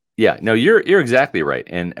bit. Yeah, no, you're exactly right,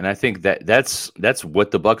 and I think that's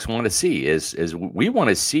what the Bucs want to see is we want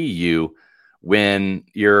to see you when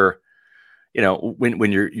you're,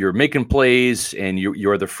 when you're making plays and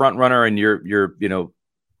you're the front runner and you're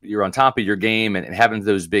on top of your game and having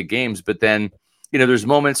those big games, but then there's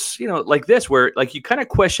moments like this where like you kind of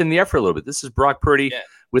question the effort a little bit. This is Brock Purdy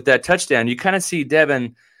with that touchdown. You kind of see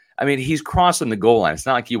Devin. I mean, he's crossing the goal line. It's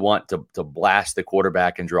not like you want to blast the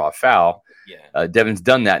quarterback and draw a foul. Yeah. Devin's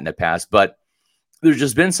done that in the past, but there's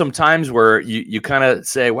just been some times where you kind of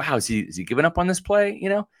say, wow, is he giving up on this play?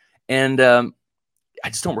 And I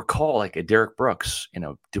just don't recall like a Derek Brooks,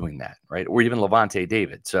 doing that, right? Or even Levante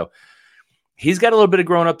David. So he's got a little bit of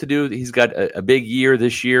growing up to do. He's got a big year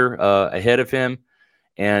this year ahead of him.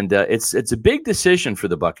 And it's a big decision for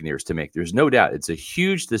the Buccaneers to make. There's no doubt. It's a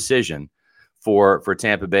huge decision for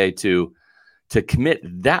Tampa Bay to commit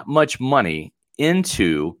that much money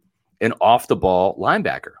into an off-the-ball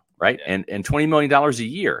linebacker, right? Yeah. And $20 million a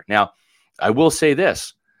year. Now, I will say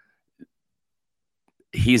this.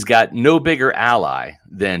 He's got no bigger ally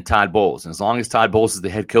than Todd Bowles. And as long as Todd Bowles is the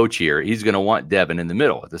head coach here, he's going to want Devin in the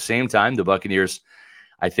middle. At the same time, the Buccaneers,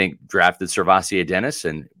 I think, drafted Servassier Dennis,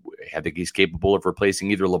 and I think he's capable of replacing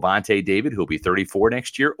either Levante David, who'll be 34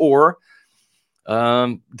 next year, or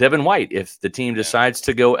Devin White if the team decides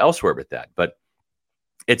to go elsewhere with that. But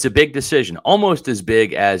it's a big decision, almost as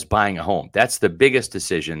big as buying a home. That's the biggest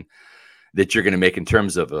decision that you're going to make in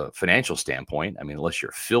terms of a financial standpoint. I mean, unless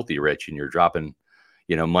you're filthy rich and you're dropping,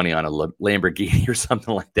 money on a Lamborghini or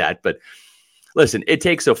something like that. But listen, it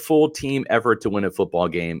takes a full team effort to win a football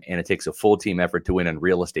game, and it takes a full team effort to win in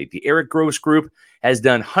real estate. The Eric Gross Group has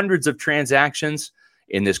done hundreds of transactions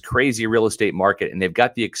in this crazy real estate market, and they've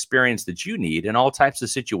got the experience that you need in all types of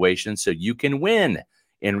situations so you can win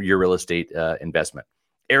in your real estate investment.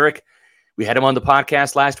 Eric, we had him on the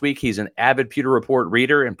podcast last week. He's an avid Pewter Report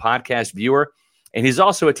reader and podcast viewer, and he's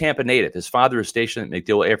also a Tampa native. His father is stationed at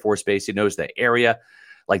MacDill Air Force Base. He knows the area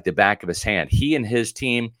like the back of his hand. He and his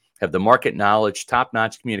team have the market knowledge,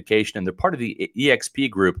 top-notch communication, and they're part of the EXP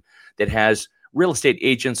group that has real estate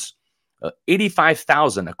agents,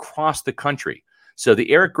 85,000 across the country. So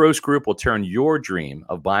the Eric Gross Group will turn your dream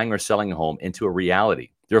of buying or selling a home into a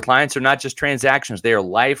reality. Their clients are not just transactions. They are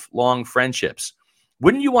lifelong friendships.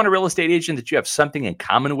 Wouldn't you want a real estate agent that you have something in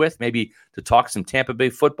common with, maybe to talk some Tampa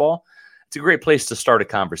Bay football? It's a great place to start a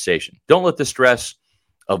conversation. Don't let the stress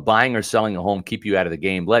of buying or selling a home keep you out of the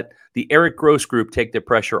game. Let the Eric Gross Group take the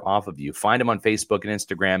pressure off of you. Find them on Facebook and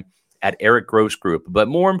Instagram at Eric Gross Group. But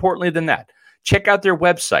more importantly than that, check out their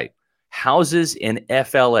website,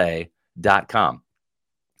 housesinfla.com.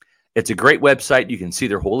 It's a great website. You can see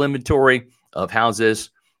their whole inventory of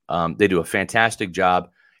houses. They do a fantastic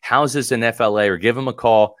job. Houses in FLA, or give them a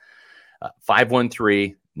call,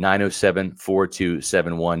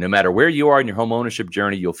 513-907-4271. No matter where you are in your home ownership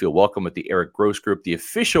journey, you'll feel welcome with the Eric Gross Group, the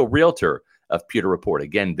official realtor of Pewter Report.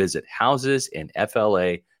 Again, visit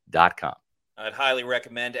housesinfla.com. I'd highly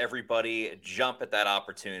recommend everybody jump at that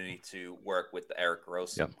opportunity to work with the Eric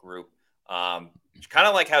Gross Group. Kind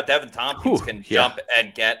of like how Devin Tompkins can jump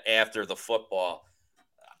and get after the football.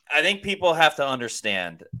 I think people have to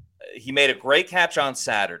understand he made a great catch on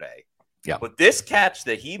Saturday. Yeah. But this catch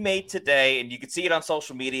that he made today, and you can see it on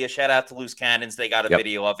social media, shout out to Loose Cannons. They got a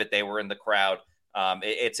video of it. They were in the crowd.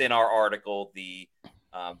 It's in our article, the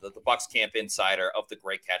Bucs Camp Insider, of the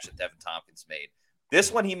great catch that Devin Tompkins made.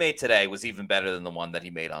 This one he made today was even better than the one that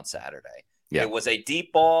he made on Saturday. Yeah. It was a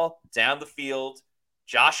deep ball down the field.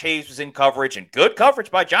 Josh Hayes was in coverage, and good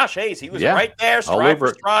coverage by Josh Hayes. He was right there, stride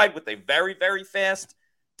for stride, with a very, very fast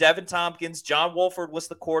Devin Tompkins. John Wolford was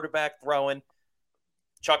the quarterback throwing.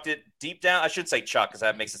 Chucked it deep down. I shouldn't say chuck because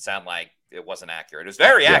that makes it sound like it wasn't accurate. It was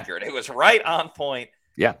very accurate. It was right on point.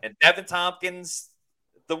 Yeah. And Devin Tompkins,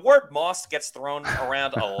 the word moss gets thrown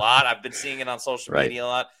around a lot. I've been seeing it on social media a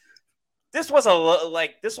lot. This was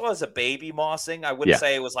a baby mossing. I wouldn't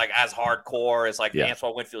say it was like as hardcore as like the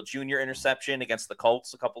Antoine Winfield Jr. interception against the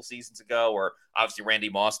Colts a couple seasons ago, or obviously Randy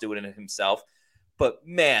Moss doing it himself. But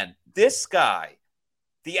man, this guy,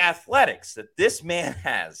 the athletics that this man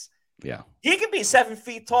has, he can be 7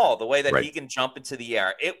 feet tall the way that he can jump into the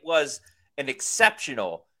air. It was an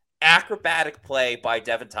exceptional acrobatic play by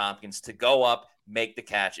Devin Tompkins to go up, make the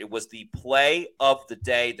catch. It was the play of the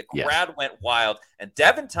day. The crowd went wild. And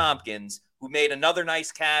Devin Tompkins, who made another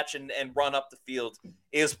nice catch and run up the field,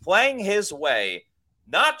 is playing his way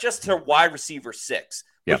not just to wide receiver 6,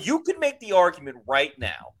 but you could make the argument right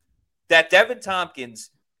now that Devin Tompkins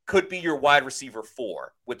could be your wide receiver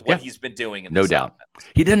 4 with what he's been doing. No doubt.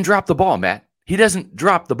 He didn't drop the ball, Matt. He doesn't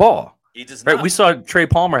drop the ball. He does not. Right? We saw Trey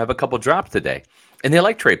Palmer have a couple drops today. And they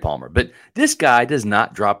like Trey Palmer, but this guy does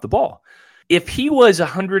not drop the ball. If he was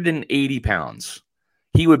 180 pounds,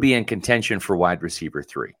 he would be in contention for wide receiver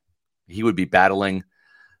 3. He would be battling,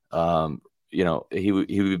 he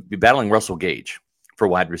would be battling Russell Gage for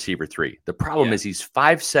wide receiver 3. The problem is he's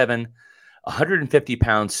 5'7", 150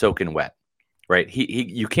 pounds soaking wet, right?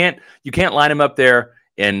 You can't line him up there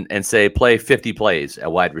and say play 50 plays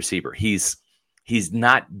at wide receiver. He's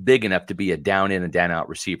not big enough to be a down in and down out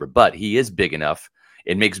receiver, but he is big enough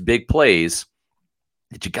and makes big plays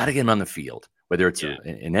that you got to get him on the field, whether it's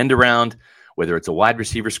an end around, whether it's a wide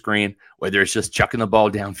receiver screen, whether it's just chucking the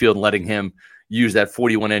ball downfield and letting him use that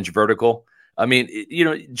 41-inch vertical. I mean,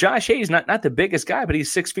 Josh Hayes, not the biggest guy, but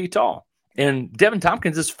he's 6 feet tall. And Devin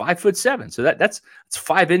Tompkins is 5'7". So that's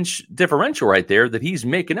 5-inch differential right there that he's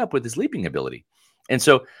making up with his leaping ability. And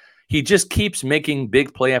so he just keeps making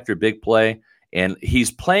big play after big play. And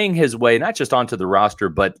he's playing his way, not just onto the roster,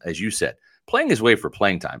 but as you said, playing his way for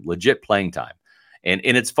playing time, legit playing time. And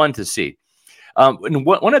it's fun to see. And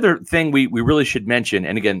one other thing we really should mention,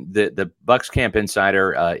 and again, the Bucs Camp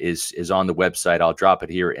Insider is on the website. I'll drop it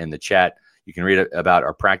here in the chat. You can read about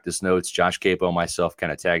our practice notes. Josh Capo and myself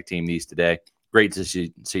kind of tag team these today. Great to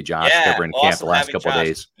see Josh covering camp the last couple of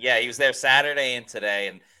days. Yeah, he was there Saturday and today,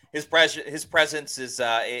 and his presence is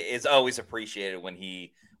always appreciated when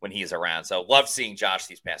he is around. So love seeing Josh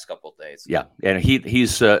these past couple of days. Yeah, and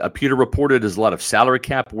he's a Pewter reporter, does a lot of salary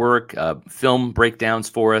cap work, film breakdowns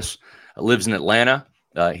for us. Lives in Atlanta.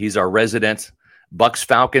 He's our resident Bucs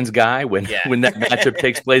Falcons guy when that matchup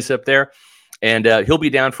takes place up there. And he'll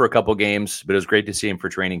be down for a couple games, but it was great to see him for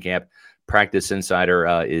training camp. Practice Insider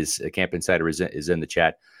Camp Insider is in the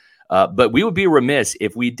chat. But we would be remiss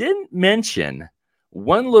if we didn't mention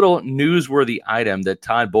one little newsworthy item that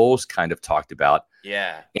Todd Bowles kind of talked about.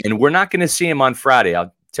 Yeah. And we're not going to see him on Friday.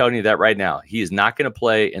 I'll tell you that right now. He is not going to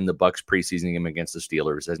play in the Bucs preseason game against the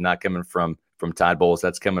Steelers. That's not coming from Todd Bowles.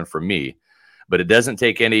 That's coming from me. But it doesn't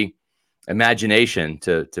take any imagination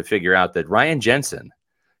to figure out that Ryan Jensen,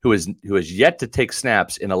 who has yet to take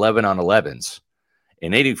snaps in 11-on-11s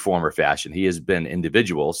in any form or fashion, he has been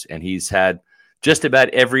individuals, and he's had just about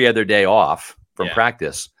every other day off from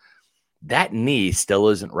practice. That knee still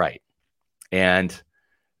isn't right. And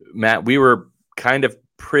Matt, we were kind of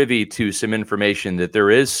privy to some information that there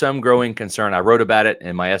is some growing concern. I wrote about it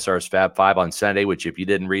in my SR's Fab 5 on Sunday, which if you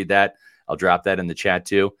didn't read that, I'll drop that in the chat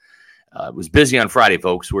too. It was busy on Friday,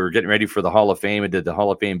 folks. We were getting ready for the Hall of Fame. I did the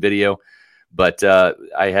Hall of Fame video, but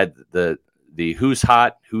I had the Who's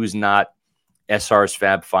Hot, Who's Not SR's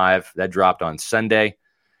Fab 5 that dropped on Sunday,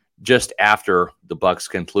 just after the Bucs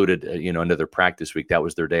concluded, another practice week. That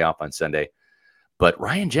was their day off on Sunday. But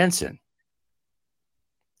Ryan Jensen,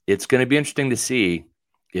 it's going to be interesting to see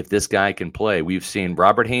if this guy can play. We've seen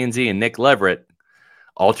Robert Hainsey and Nick Leverett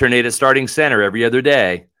alternate at starting center every other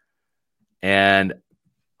day. And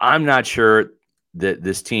I'm not sure that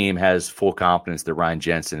this team has full confidence that Ryan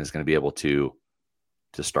Jensen is going to be able to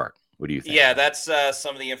start. What do you think? Yeah, that's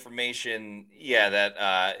some of the information,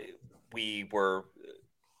 that we were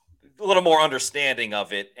a little more understanding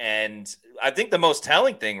of it. And I think the most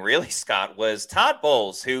telling thing, really, Scott, was Todd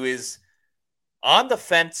Bowles, who is on the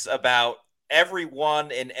fence about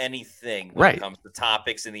everyone and anything when it comes to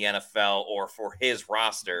topics in the NFL or for his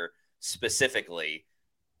roster specifically.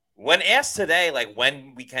 When asked today, like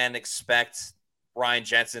when we can expect Ryan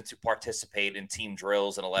Jensen to participate in team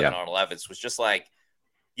drills and 11-on-11s, was just like,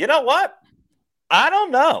 you know what? I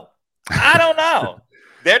don't know.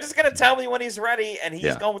 They're just going to tell me when he's ready, and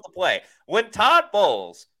he's going with the play. When Todd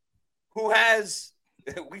Bowles, who has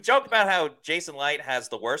 – we joked about how Jason Light has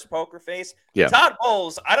the worst poker face. Yeah. Todd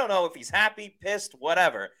Bowles, I don't know if he's happy, pissed,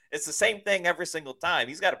 whatever. It's the same thing every single time.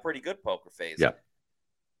 He's got a pretty good poker face. Yeah.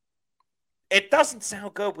 It doesn't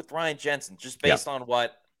sound good with Ryan Jensen, just based on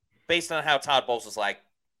how Todd Bowles is like,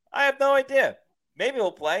 I have no idea. Maybe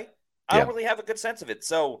he'll play. I don't really have a good sense of it.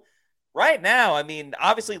 So right now, I mean,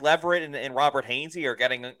 obviously Leverett and Robert Hainsey are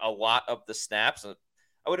getting a lot of the snaps.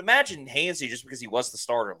 I would imagine Hainsey, just because he was the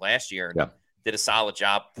starter last year and did a solid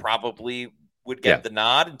job, probably would get the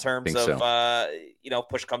nod in terms of,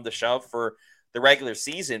 push come to shove for the regular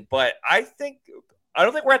season. But I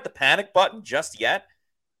don't think we're at the panic button just yet,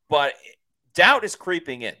 but doubt is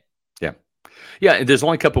creeping in. Yeah, there's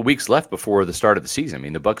only a couple of weeks left before the start of the season. I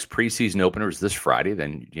mean, the Bucs preseason opener is this Friday.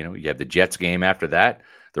 Then, you have the Jets game after that,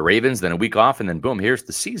 the Ravens, then a week off, and then boom, here's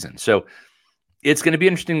the season. So it's going to be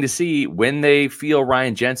interesting to see when they feel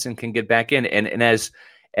Ryan Jensen can get back in. And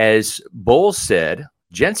as Bowles said,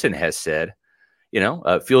 Jensen has said,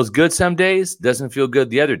 feels good some days, doesn't feel good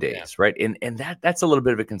the other days, right? And that's a little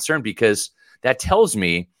bit of a concern, because that tells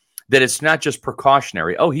me that it's not just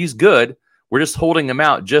precautionary. Oh, he's good, we're just holding him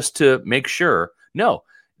out just to make sure. No,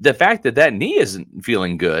 the fact that knee isn't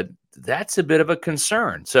feeling good, that's a bit of a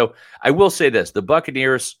concern. So I will say this, the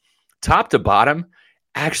Buccaneers, top to bottom,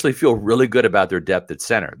 actually feel really good about their depth at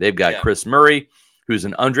center. They've got Chris Murray, who's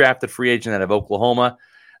an undrafted free agent out of Oklahoma,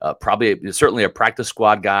 certainly a practice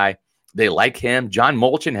squad guy. They like him. John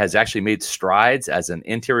Molchen has actually made strides as an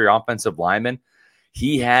interior offensive lineman.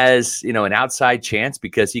 He has, an outside chance,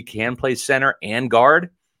 because he can play center and guard,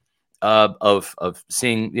 of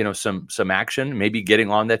seeing, some action, maybe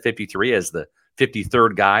getting on that 53 as the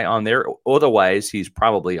 53rd guy on there. Otherwise, he's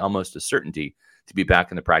probably almost a certainty to be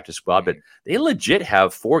back in the practice squad. But they legit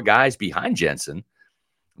have 4 guys behind Jensen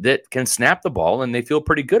that can snap the ball, and they feel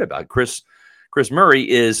pretty good about it. Chris Murray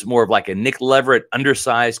is more of like a Nick Leverett,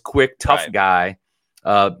 undersized, quick, tough guy.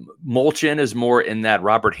 Molchen is more in that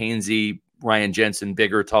Robert Hainsey, Ryan Jensen,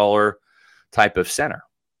 bigger, taller type of center.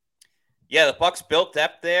 Yeah, the Bucs built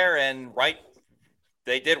depth there, and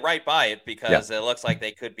they did right by it, because it looks like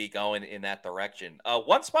they could be going in that direction.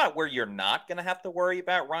 One spot where you're not going to have to worry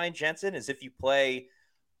about Ryan Jensen is if you play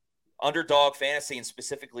Underdog Fantasy, and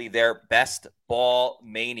specifically their Best Ball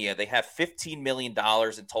Mania. They have $15 million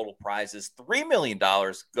in total prizes. $3 million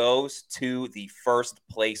goes to the first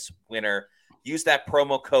place winner. Use that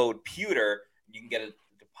promo code Pewter. You can get a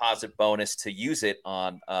deposit bonus to use it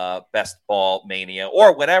on Best Ball Mania,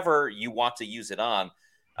 or whatever you want to use it on.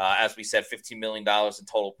 As we said, $15 million in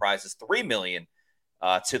total prizes, $3 million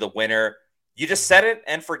to the winner. You just set it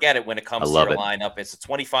and forget it when it comes to your lineup. It's a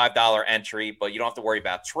 $25 entry, but you don't have to worry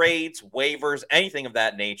about trades, waivers, anything of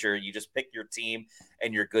that nature. You just pick your team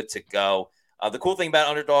and you're good to go. The cool thing about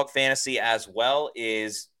Underdog Fantasy as well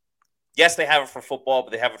is, yes, they have it for football,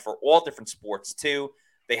 but they have it for all different sports too.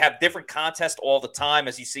 They have different contests all the time.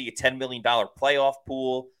 As you see, a $10 million playoff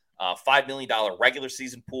pool, $5 million regular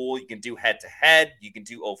season pool. You can do head-to-head. You can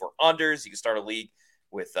do over-unders. You can start a league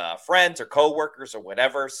with friends or coworkers or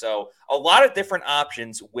whatever. So a lot of different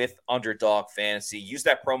options with Underdog Fantasy. Use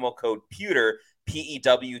that promo code Pewter,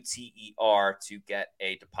 Pewter, to get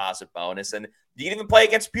a deposit bonus. And you can even play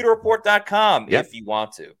against pewterreport.com if you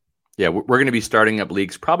want to. Yeah, we're going to be starting up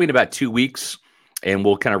leagues probably in about 2 weeks, and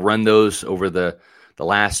we'll kind of run those over the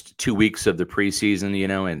last 2 weeks of the preseason,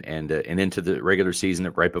 and into the regular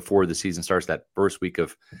season, right before the season starts, that first week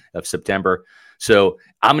of September. So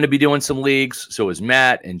I'm going to be doing some leagues. So is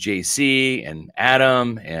Matt and JC and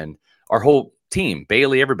Adam and our whole team,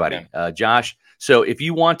 Bailey, everybody, Josh. So if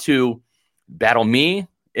you want to battle me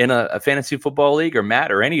in a fantasy football league, or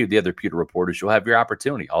Matt or any of the other Pewter reporters, you'll have your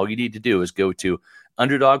opportunity. All you need to do is go to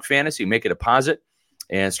Underdog Fantasy, make a deposit,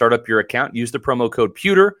 and start up your account. Use the promo code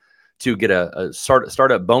Pewter to get a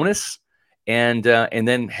startup bonus, and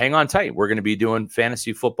then hang on tight. We're going to be doing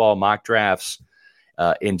fantasy football mock drafts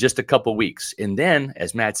in just a couple weeks. And then,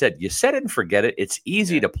 as Matt said, you set it and forget it. It's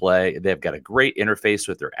easy to play. They've got a great interface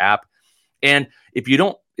with their app. And if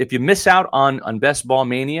you miss out on Best Ball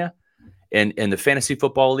Mania and the fantasy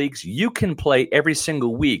football leagues, you can play every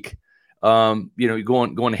single week.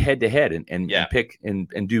 Going head to head and pick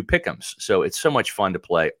and do pick'ems. So it's so much fun to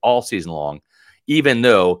play all season long, even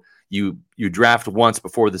though you draft once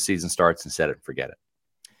before the season starts and set it and forget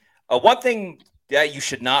it. One thing that you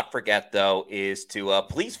should not forget, though, is to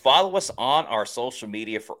please follow us on our social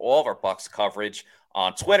media for all of our Bucs coverage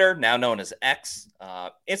on Twitter, now known as X,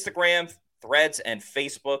 Instagram, Threads, and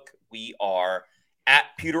Facebook. We are at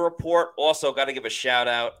Pewter Report. Also, got to give a shout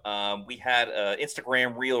out. We had an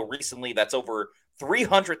Instagram reel recently that's over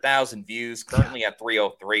 300,000 views, currently at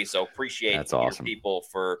 303. So appreciate your people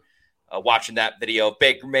for watching that video.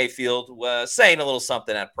 Baker Mayfield was saying a little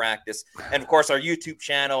something at practice. And, of course, our YouTube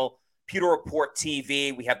channel, Pewter Report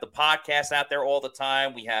TV. We have the podcast out there all the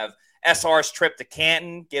time. We have SR's trip to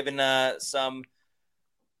Canton, giving some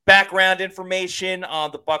background information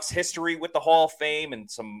on the Bucs' history with the Hall of Fame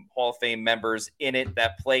and some Hall of Fame members in it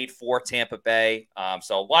that played for Tampa Bay.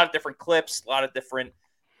 So a lot of different clips, a lot of different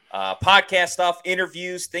podcast stuff,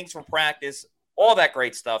 interviews, things from practice, all that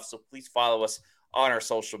great stuff. So please follow us on our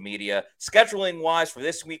social media. Scheduling wise for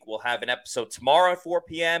this week, we'll have an episode tomorrow at 4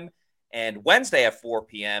 p.m. and Wednesday at 4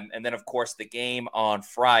 p.m. And then, of course, the game on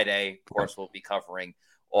Friday. Of course, we'll be covering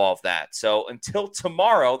all of that. So until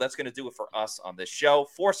tomorrow, that's going to do it for us on this show.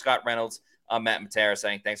 For Scott Reynolds, I'm Matt Matera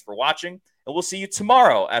saying thanks for watching, and we'll see you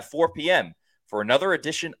tomorrow at 4 p.m. for another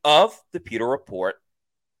edition of the Pewter Report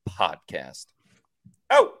podcast.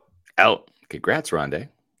 Out. Congrats, Rondé.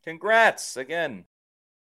 Congrats again.